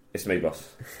 "It's me, boss."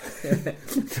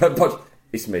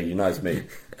 It's me. You know, it's me.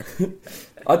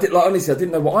 Honestly, I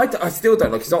didn't know what I still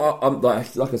don't know, because I'm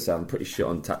like I say, I'm pretty shit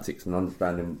on tactics and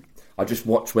understanding. I just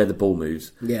watch where the ball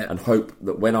moves, and hope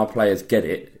that when our players get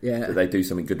it, that they do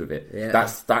something good with it. Yeah.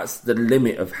 That's the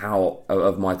limit of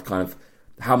my kind of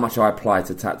how much I apply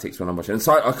to tactics when I'm watching. And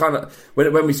so I kind of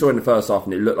when we saw in the first half,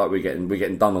 and it looked like we're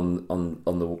getting done on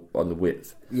the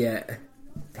width. Yeah,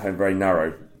 playing very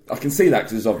narrow. I can see that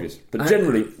because it's obvious. But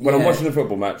generally, when I'm watching a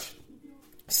football match,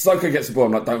 Sissoko gets the ball,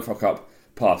 I'm like, don't fuck up,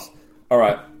 pass. All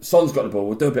right, Son's got the ball.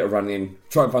 We'll do a bit of running,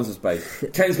 try and find some space.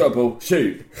 Kane's got the ball,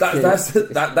 shoot. That's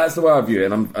the way I view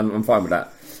it, and I'm fine with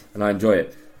that, and I enjoy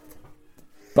it.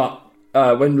 But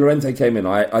when Llorente came in,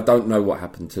 I don't know what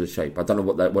happened to the shape. I don't know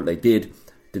what they did.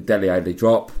 Did Dele Alli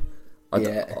drop? I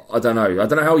don't know. I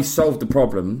don't know how he solved the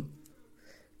problem,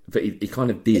 but he kind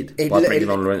of did by bringing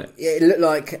on Llorente. It looked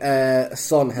like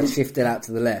Son had shifted out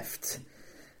to the left.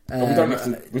 We don't have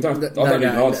to. I don't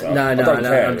even answer. No, I don't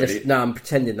care, really. I'm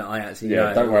pretending that I actually know.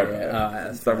 Yeah, don't worry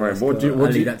about it. Don't worry. I'll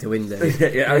leave that to Windows.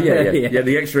 Yeah,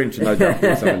 the extra inch, no doubt.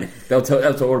 They'll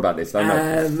talk all about this. They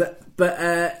know.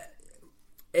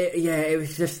 It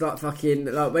was just like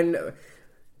fucking like when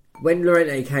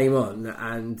Llorente came on,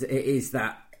 and it is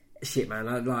that shit, man.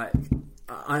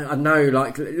 I know,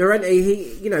 like Llorente,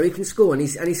 he can score, and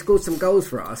he scored some goals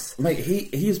for us, mate.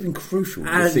 He has been crucial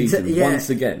this season once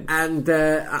again, and and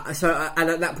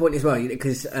at that point as well,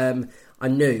 because I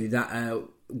knew that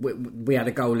we had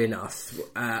a goal in us,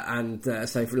 and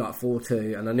so for like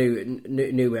 4-2, and I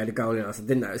knew we had a goal in us. I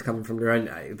didn't know it was coming from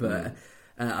Llorente, but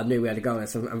I knew we had a goal in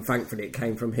us, and thankfully it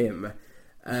came from him.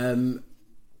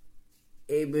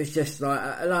 It was just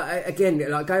like again,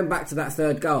 like going back to that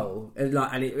third goal,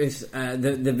 and it was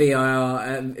the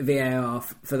VAR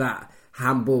for that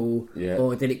handball,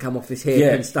 or did it come off his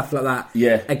hip and stuff like that.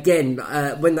 Yeah. Again,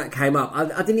 when that came up,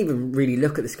 I didn't even really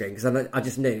look at the screen, because I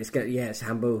just knew it's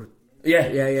handball.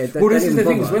 Yeah. Well, this is the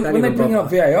thing. When they bring up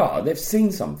VAR, they've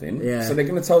seen something, so they're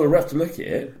going to tell the ref to look at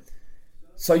it.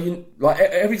 So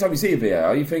every time you see a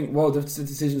VAR, you think, well, the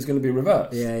decision's going to be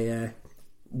reversed. Yeah.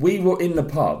 We were in the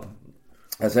pub,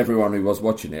 as everyone who was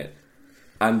watching it,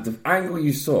 and the angle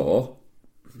you saw,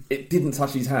 it didn't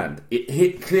touch his hand.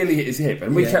 It clearly hit his hip,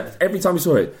 and we kept every time we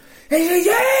saw it. It's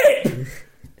his hip.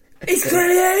 It's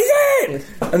clearly his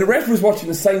hip. And the ref was watching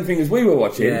the same thing as we were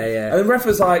watching. And the ref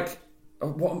was like,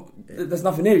 "What? There's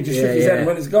nothing here." He just shook his head and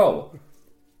went, "It's a goal."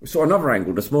 We saw another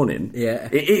angle this morning. Yeah,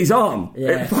 it hit his arm.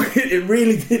 Yeah. It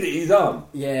really did hit his arm.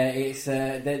 Yeah, it's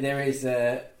there is.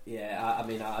 Yeah, I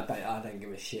mean, I don't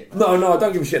give a shit. No, I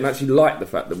don't give a shit, and actually like the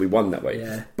fact that we won that way.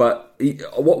 Yeah. But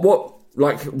what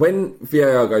like when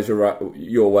VAR goes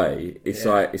your way, it's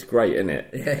like it's great, isn't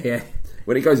it? Yeah.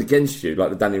 When it goes against you,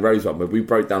 like the Danny Rose one, where we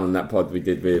broke down on that pod we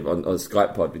did on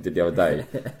Skype pod we did the other day,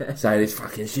 saying it's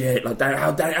fucking shit. Like,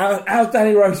 how's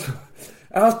Danny Rose?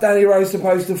 How's Danny Rose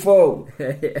supposed to fall?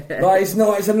 Like, it's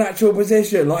not. It's a natural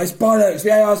position. Like, it's bollocks.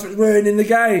 VAR's ruining the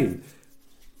game.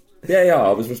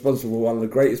 VAR was responsible for one of the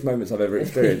greatest moments I've ever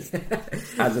experienced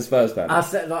as a Spurs fan. I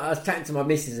was chatting to my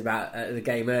missus about the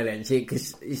game earlier, and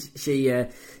because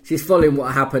she's following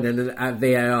what happened at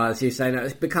VAR. She was saying that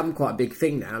it's become quite a big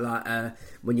thing now. Like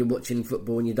when you're watching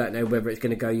football and you don't know whether it's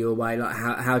going to go your way, like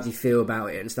how do you feel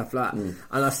about it and stuff like that.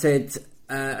 And I said,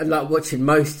 and like watching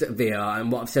most VAR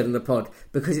and what I've said on the pod,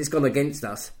 because it's gone against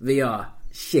us. VAR.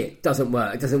 Shit, doesn't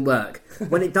work. It doesn't work.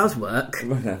 When it does work,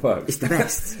 it's the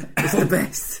best. It's the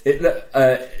best.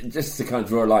 Just to kind of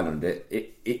draw a line on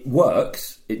it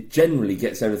works. It generally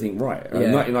gets everything right.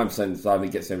 99% of the time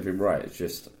it gets everything right. It's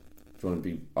just trying to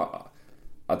be.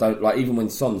 I don't like, even when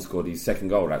Son scored his second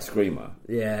goal, that screamer.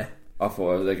 Yeah, I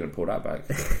thought they're going to pull that back.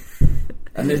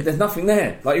 And there's nothing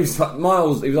there. Like, he was like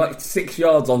miles. He was like 6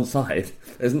 yards onside.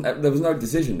 There was no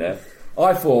decision there.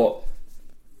 I thought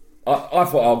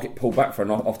I'll get pulled back for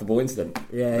an off the ball incident.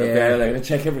 They're going to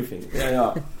check everything.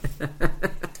 Yeah.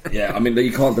 I mean,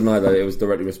 you can't deny that it was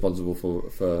directly responsible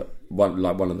for one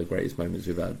of the greatest moments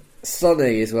we've had.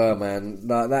 Sonny as well, man.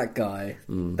 Like that guy.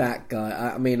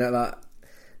 I mean, like,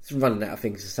 it's running out of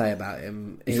things to say about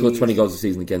him. He scored 20 goals a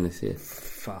season again this year.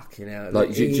 Fuck, you know.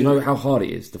 Like, do you know how hard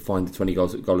it is to find the 20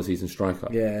 goal a season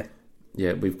striker?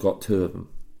 Yeah, we've got 2 of them.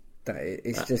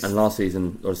 It's just, and last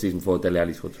season or season before, Dele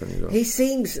Alli scored 20 goals. He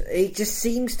just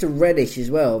seems to relish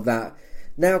as well that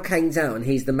now Kane's out and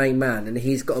he's the main man, and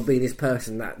he's got to be this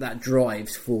person that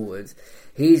drives forward.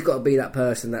 He's got to be that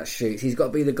person that shoots. He's got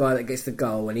to be the guy that gets the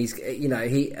goal. And he's, you know,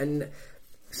 and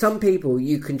some people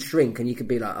you can shrink and you can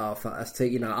be like, oh fuck, that's too,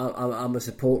 you know, I'm a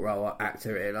support role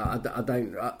actor here. Like, I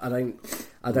don't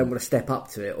want to step up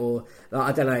to it, or like,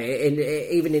 I don't know.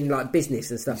 Even in like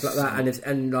business and stuff like that,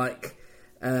 and like.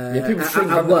 People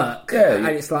at work, and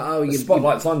it's like, oh, the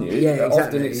spotlight's on you. Yeah,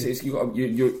 exactly.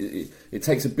 Often it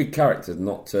takes a big character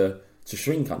not to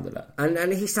shrink under that.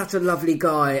 And he's such a lovely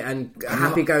guy and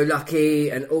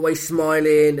happy-go-lucky and always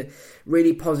smiling,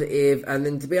 really positive. And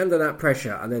then to be under that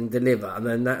pressure and then deliver, and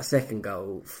then that second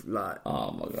goal, like,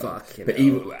 oh my god! But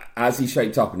even as he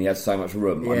shaped up and he had so much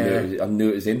room, I knew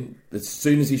it was in. As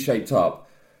soon as he shaped up,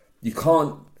 you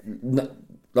can't.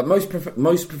 Like most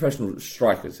professional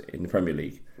strikers in the Premier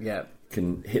League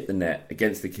can hit the net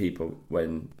against the keeper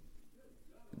when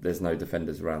there's no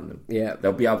defenders around them. Yeah,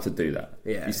 they'll be able to do that.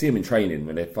 Yeah, you see them in training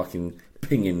when they're fucking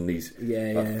pinging these,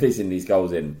 fizzing these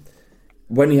goals in.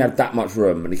 When he had that much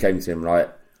room and he came to him,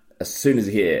 like, as soon as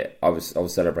he hit it, I was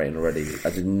celebrating already.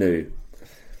 I just knew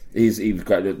he was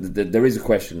great. There is a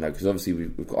question though, because obviously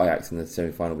we've got Ajax in the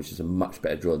semi-final, which is a much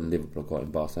better draw than Liverpool got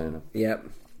in Barcelona. Yep.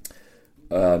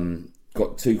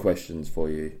 Got 2 questions for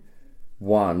you.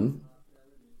 One,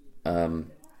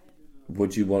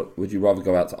 would you rather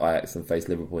go out to Ajax than face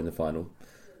Liverpool in the final?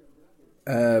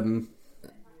 No,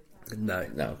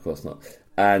 of course not.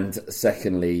 And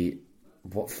secondly,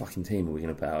 what fucking team are we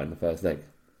going to put out in the first leg?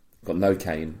 Got no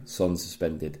Kane, Son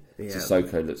suspended.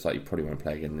 Sissoko looks like he probably won't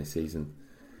play again this season.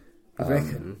 You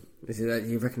reckon?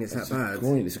 You reckon it's that bad?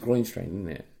 It's a groin strain, isn't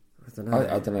it? I don't know.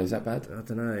 I don't know. Is that bad? I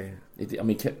don't know. I mean,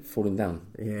 he kept falling down.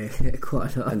 Yeah,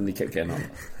 quite a lot. And he kept getting up.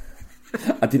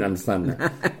 I didn't understand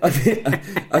that.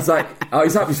 I was like, oh,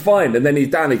 he's fine. And then he's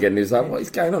down again. He's like, what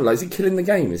is going on? Like, is he killing the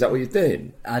game? Is that what he's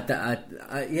doing? I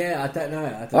don't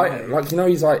know. Like, you know,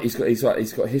 he's got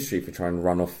history for trying to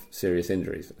run off serious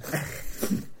injuries.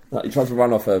 Like, he tried to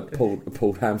run off a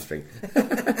pulled hamstring.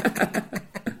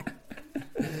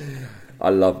 I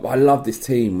love this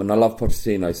team, and I love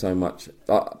Pochettino so much.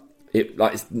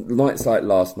 It's nights like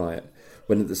last night,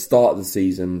 when at the start of the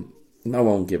season, no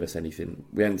one will give us anything.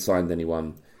 We hadn't signed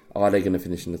anyone. Are they going to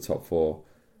finish in the top 4?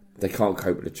 They can't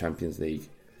cope with the Champions League.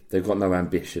 They've got no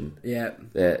ambition. Yeah.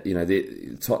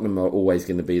 Tottenham are always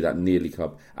going to be that nearly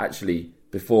club. Actually,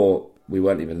 before we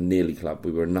weren't even a nearly club.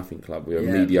 We were a nothing club. We were a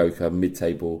mediocre,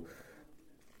 mid-table.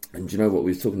 And do you know what?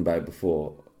 We were talking about it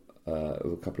before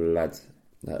with a couple of lads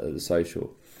at the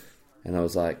social. And I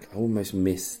was like, I almost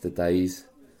miss the days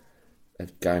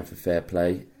of going for Fair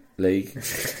Play League.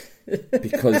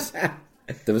 Because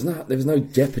there was no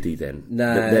jeopardy then.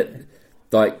 No.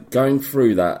 Like, going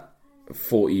through that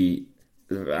 90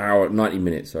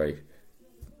 minutes,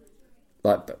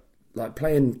 like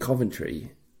playing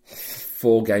Coventry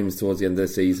 4 games towards the end of the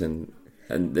season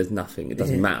and there's nothing. It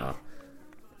doesn't matter.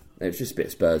 It was just a bit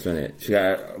of Spurs, wasn't it? She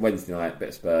got Wednesday night, bit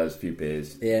of Spurs, a few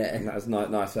beers. Yeah. And that was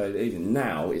nice. So even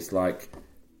now, it's like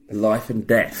life and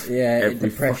death. Yeah, the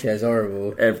pressure is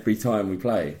horrible. Every time we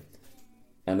play.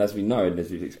 And as we know, and as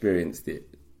we've experienced it,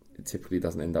 it typically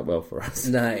doesn't end up well for us.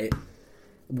 No.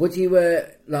 Would you,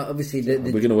 obviously...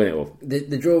 we're going to win it all.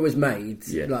 The draw was made,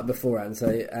 beforehand, so,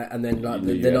 and then,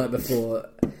 the night before,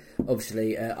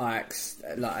 obviously, Ajax,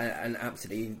 an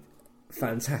absolutely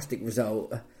fantastic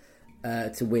result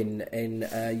to win in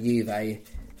Juve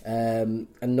and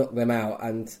knock them out.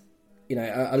 And,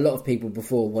 a lot of people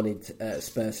before wanted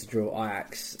Spurs to draw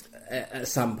Ajax at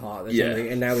some part of the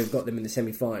tournament, and now we've got them in the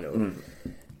semi-final. Mm.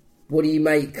 What do you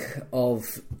make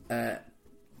of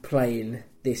playing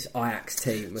this Ajax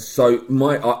team? So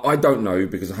I don't know,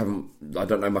 because I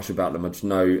don't know much about them. I just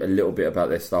know a little bit about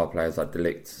their star players like De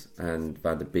Ligt and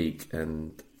Van der Beek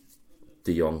and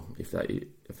De Jong.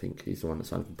 I think he's the one that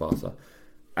signed for Barca.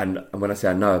 And when I say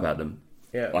I know about them,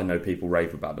 I know people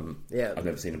rave about them. Yeah, I've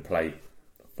never seen them play.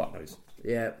 Fuck knows.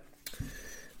 Yeah,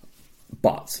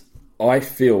 but I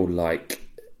feel like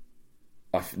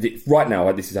right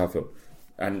now this is how I feel,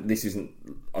 and this isn't.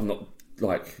 I'm not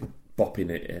like bopping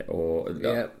it or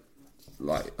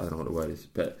like I don't know what the word is,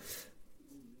 but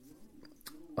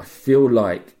I feel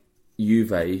like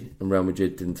Juve and Real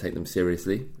Madrid didn't take them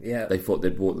seriously. Yeah, they thought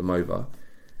they'd walk them over,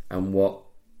 and what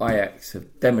Ajax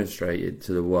have demonstrated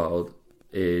to the world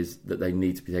is that they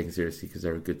need to be taken seriously because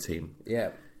they're a good team. Yeah,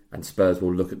 and Spurs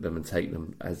will look at them and take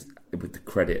them as with the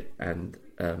credit and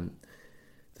the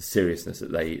seriousness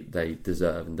that they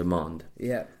deserve and demand.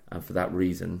 Yeah, and for that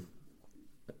reason,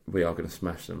 we are going to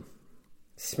smash them.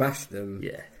 Smash them.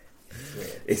 Yeah.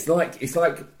 It's like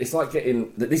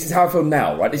getting. This is how I feel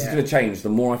now, right? This is going to change. The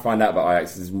more I find out about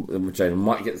Ajax, I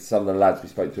might get some of the lads we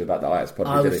spoke to about the Ajax podcast.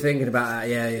 I was thinking about that.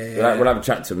 Yeah. We'll have a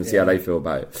chat to them and see how they feel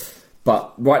about it.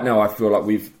 But right now, I feel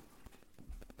like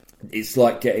it's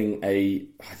like getting a.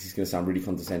 This is going to sound really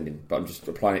condescending, but I'm just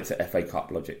applying it to FA Cup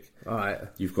logic. All right.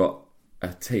 You've got a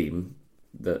team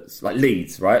that's like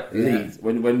Leeds, right? Yeah. Leeds.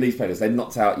 When Leeds played us, they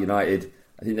knocked out United.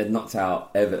 I think they knocked out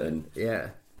Everton. Yeah.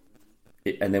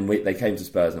 And then they came to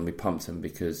Spurs and we pumped them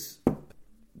because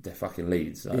they're fucking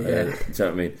Leeds. Do you know what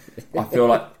I mean? I feel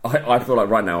like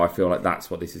right now, I feel like that's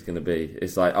what this is going to be.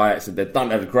 It's like Ajax, they've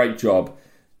done a great job,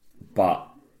 but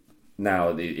now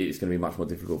it's going to be much more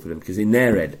difficult for them because in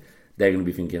their head, they're going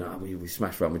to be thinking, we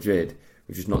smashed Real Madrid.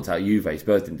 We just knocked out Juve.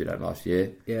 Spurs didn't do that last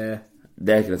year. Yeah.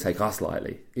 They're going to take us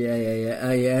lightly. Yeah.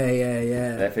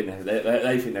 They think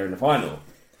they're in the final.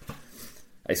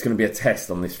 It's going to be a test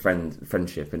on this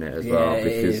friendship in it as well,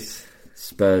 because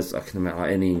Spurs, I can imagine,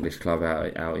 like any English club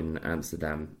out in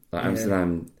Amsterdam.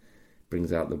 Amsterdam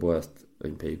brings out the worst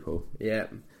in people. Yeah,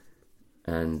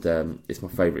 and it's my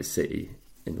favourite city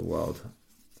in the world,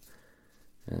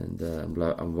 and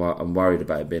I'm worried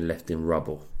about it being left in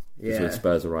rubble. Yeah, when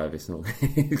Spurs arrive, it's not.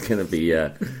 It's going to be.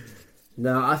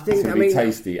 No, I think it's be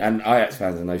tasty, and Ajax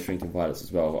fans are no shrinking violet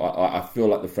as well. I feel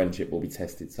like the friendship will be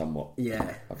tested somewhat.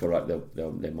 Yeah, I feel like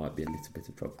there might be a little bit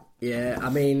of trouble. Yeah, I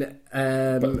mean,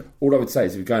 but all I would say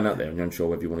is if you're going out there and you're unsure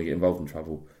whether you want to get involved in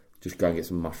trouble, just go and get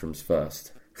some mushrooms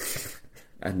first,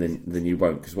 and then you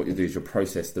won't, because what you'll do is you'll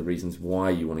process the reasons why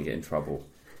you want to get in trouble,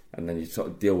 and then you sort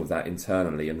of deal with that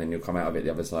internally, and then you'll come out of it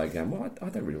the other side going, well, I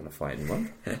don't really want to fight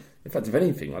anyone. In fact, if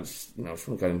anything, I just want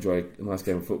to go and enjoy a nice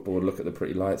game of football, look at the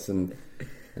pretty lights, and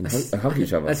hug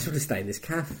each other. I just want to stay in this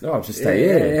cafe. No, I'll just stay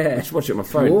here. Yeah. I'll just watch it on my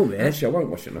phone. Actually, I won't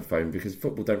watch it on my phone because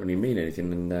football don't really mean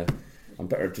anything, and I'm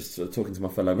better just sort of talking to my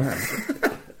fellow man.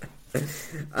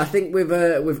 I think with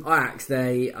Ajax,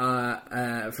 they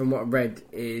are, from what I've read,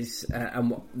 is and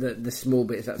what the small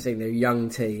bits I've seen, they're a young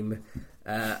team,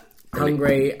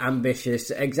 hungry,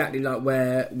 ambitious, exactly like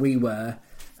where we were.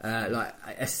 Like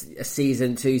a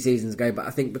season, 2 seasons ago, but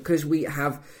I think because we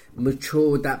have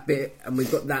matured that bit and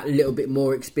we've got that little bit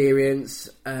more experience,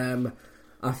 I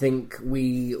think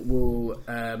we will.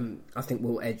 I think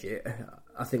we'll edge it.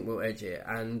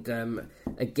 And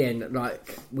again,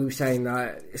 like we were saying,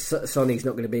 that Sonny's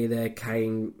not going to be there.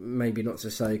 Kane, maybe not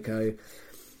Sissoko.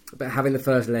 But having the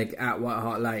first leg at White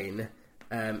Hart Lane,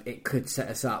 it could set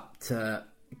us up to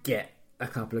get a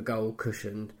couple of goal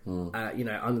cushioned,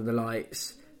 under the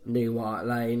lights, new White Hart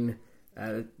Lane,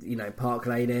 Park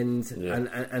Lane end,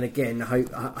 and again,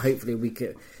 hopefully we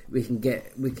can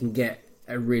get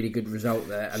a really good result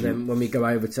there, and then when we go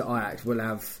over to Ajax, we'll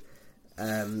have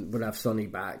Sonny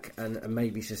back and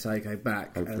maybe Sissoko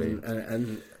back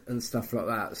and stuff like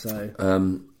that. So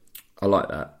I like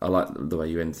that. I like the way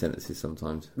you end sentences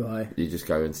sometimes. Right. You just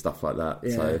go and stuff like that.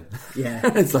 Yeah. So yeah.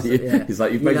 It's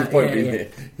like you've made your point.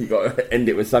 You got to end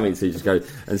it with something, so you just go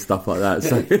and stuff like that.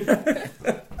 So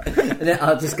and then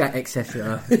I'll just go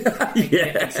etc.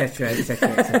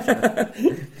 etc.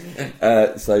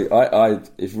 So I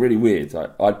it's really weird.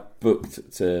 I booked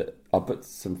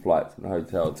some flights from the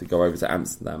hotel to go over to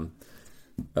Amsterdam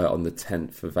on the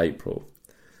 10th of April.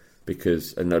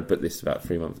 And I booked this about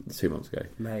 2 months ago.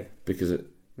 May. Because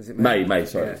was it May? May,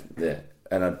 sorry. Yeah.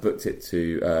 And I booked it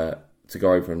to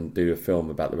go over and do a film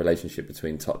about the relationship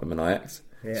between Tottenham and Ajax.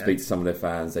 Yeah. Speak to some of their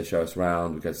fans, they show us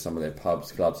around, we go to some of their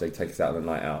pubs, clubs, they take us out on a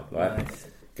night out, right? Nice.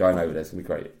 Going over there, it's going to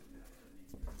be great.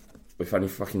 We've only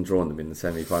fucking drawn them in the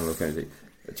semi-final of the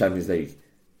Champions League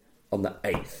on the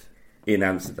 8th in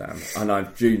Amsterdam, and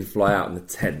I've due to fly out on the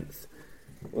 10th.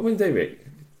 What are we going to do, Rick?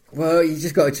 Well, you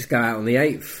just got to go out on the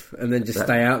 8th and then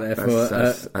stay out there for...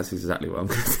 That's exactly what I'm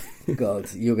going to do.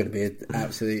 God, you're going to be an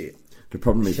absolute... The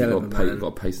problem is you've got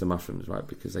to paste the mushrooms, right,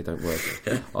 because they don't work.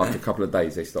 After a couple of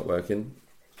days, they stop working.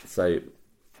 So I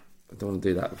don't want to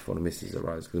do that before the missus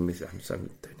arrives, because I'm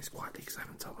doing this quietly because I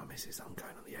haven't told my missus I'm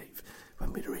going on the 8th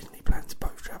when we'd originally planned to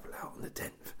both travel out on the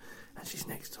 10th, and she's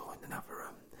next door in another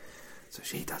room. So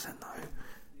she doesn't know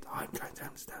that I'm going to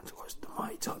Amsterdam to watch the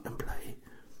mighty Tottenham play.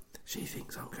 She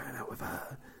thinks I'm going out with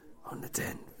her on the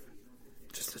 10th,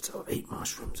 just to sort of eat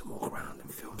mushrooms and walk around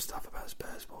and film stuff about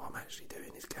Spurs. What I'm actually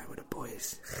doing is going with the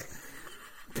boys.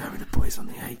 Going with the boys on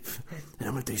the 8th, and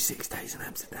I'm going to do 6 days in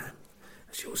Amsterdam.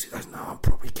 And she also doesn't know I'll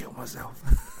probably kill myself.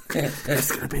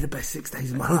 It's going to be the best 6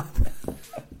 days of my life.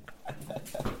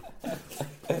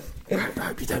 I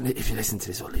hope you don't. If you listen to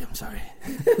this, Ollie, I'm sorry.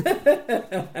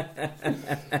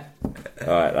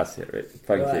 Alright, that's it, Rick.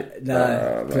 Thank you.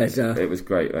 No, pleasure. It was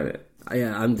great, wasn't it?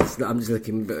 Yeah, I'm just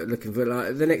looking for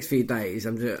like the next few days.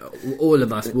 All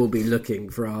of us will be looking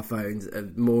for our phones,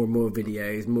 more and more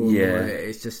videos, more and more.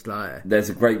 It's just like there's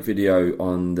a great video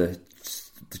on the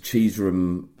Cheese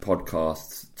Room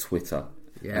podcast Twitter.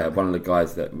 Yeah, one of the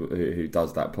guys who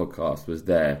does that podcast was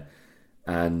there,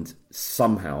 and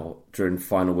somehow during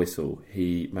final whistle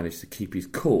he managed to keep his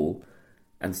cool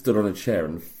and stood on a chair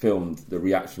and filmed the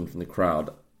reaction from the crowd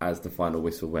as the final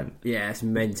whistle went. Yeah, it's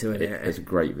mental, isn't it? It's a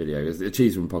great video. It's a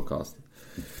Cheese Room podcast.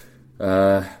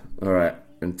 All right,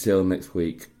 until next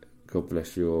week, God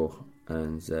bless you all,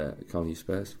 and come on, you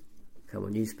Spurs. Come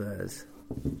on, you Spurs.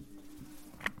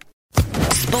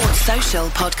 Sports Social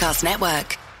Podcast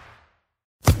Network.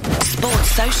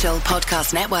 Sports Social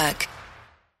Podcast Network.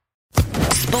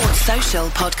 Sports Social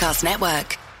Podcast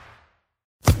Network.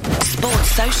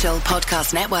 Sports Social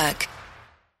Podcast Network.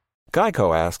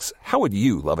 Geico asks, how would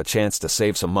you love a chance to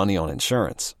save some money on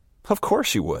insurance? Of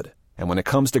course you would. And when it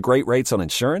comes to great rates on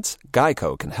insurance,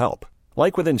 Geico can help.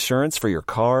 Like with insurance for your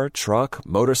car, truck,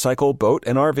 motorcycle, boat,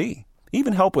 and RV.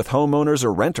 Even help with homeowners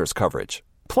or renters coverage.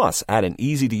 Plus, add an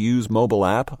easy-to-use mobile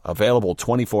app, available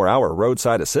 24-hour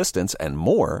roadside assistance, and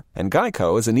more, and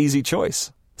Geico is an easy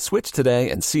choice. Switch today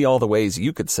and see all the ways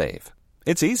you could save.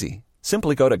 It's easy.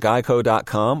 Simply go to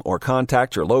geico.com or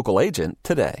contact your local agent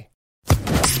today.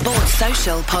 Sports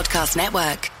Social Podcast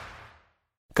Network.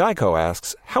 Geico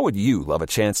asks, how would you love a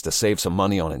chance to save some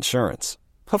money on insurance?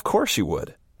 Of course you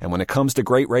would. And when it comes to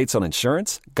great rates on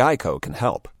insurance, Geico can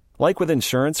help. Like with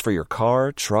insurance for your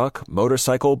car, truck,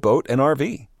 motorcycle, boat, and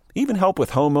RV. Even help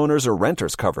with homeowners or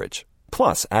renters coverage.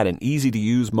 Plus, add an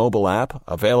easy-to-use mobile app,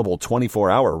 available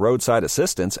 24-hour roadside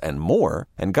assistance, and more,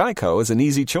 and Geico is an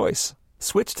easy choice.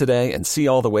 Switch today and see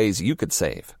all the ways you could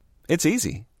save. It's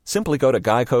easy. Simply go to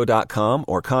geico.com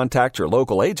or contact your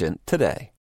local agent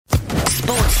today.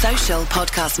 Sports Social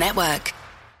Podcast Network.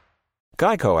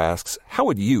 Geico asks, how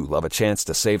would you love a chance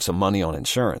to save some money on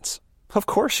insurance? Of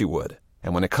course you would.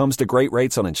 And when it comes to great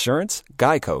rates on insurance,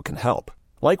 Geico can help.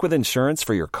 Like with insurance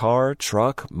for your car,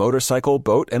 truck, motorcycle,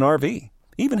 boat, and RV.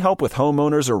 Even help with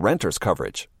homeowners or renters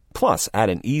coverage. Plus, add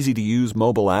an easy-to-use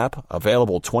mobile app,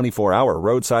 available 24-hour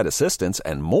roadside assistance,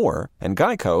 and more, and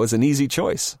Geico is an easy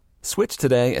choice. Switch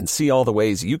today and see all the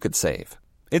ways you could save.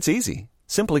 It's easy.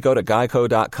 Simply go to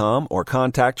geico.com or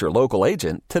contact your local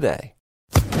agent today.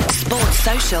 Sports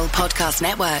Social Podcast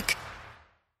Network.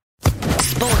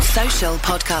 Sports Social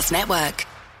Podcast Network.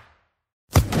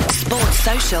 Sports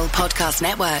Social Podcast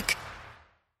Network.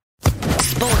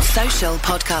 Sports Social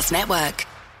Podcast Network.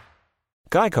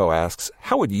 Geico asks,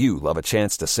 how would you love a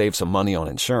chance to save some money on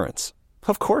insurance?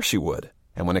 Of course you would.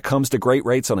 And when it comes to great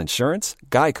rates on insurance,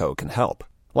 Geico can help.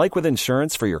 Like with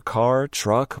insurance for your car,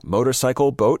 truck,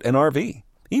 motorcycle, boat, and RV.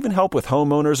 Even help with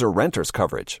homeowners or renters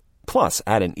coverage. Plus,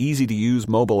 add an easy-to-use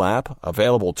mobile app,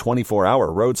 available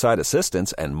 24-hour roadside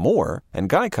assistance, and more, and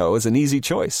Geico is an easy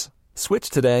choice. Switch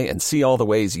today and see all the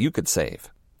ways you could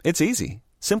save. It's easy.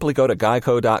 Simply go to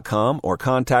geico.com or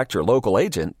contact your local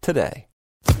agent today.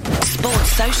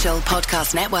 Sports Social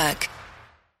Podcast Network.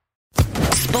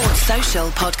 Sports Social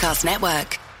Podcast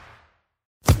Network.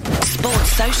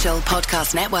 Sports Social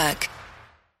Podcast Network.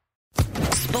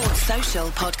 Sports Social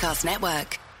Podcast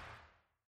Network.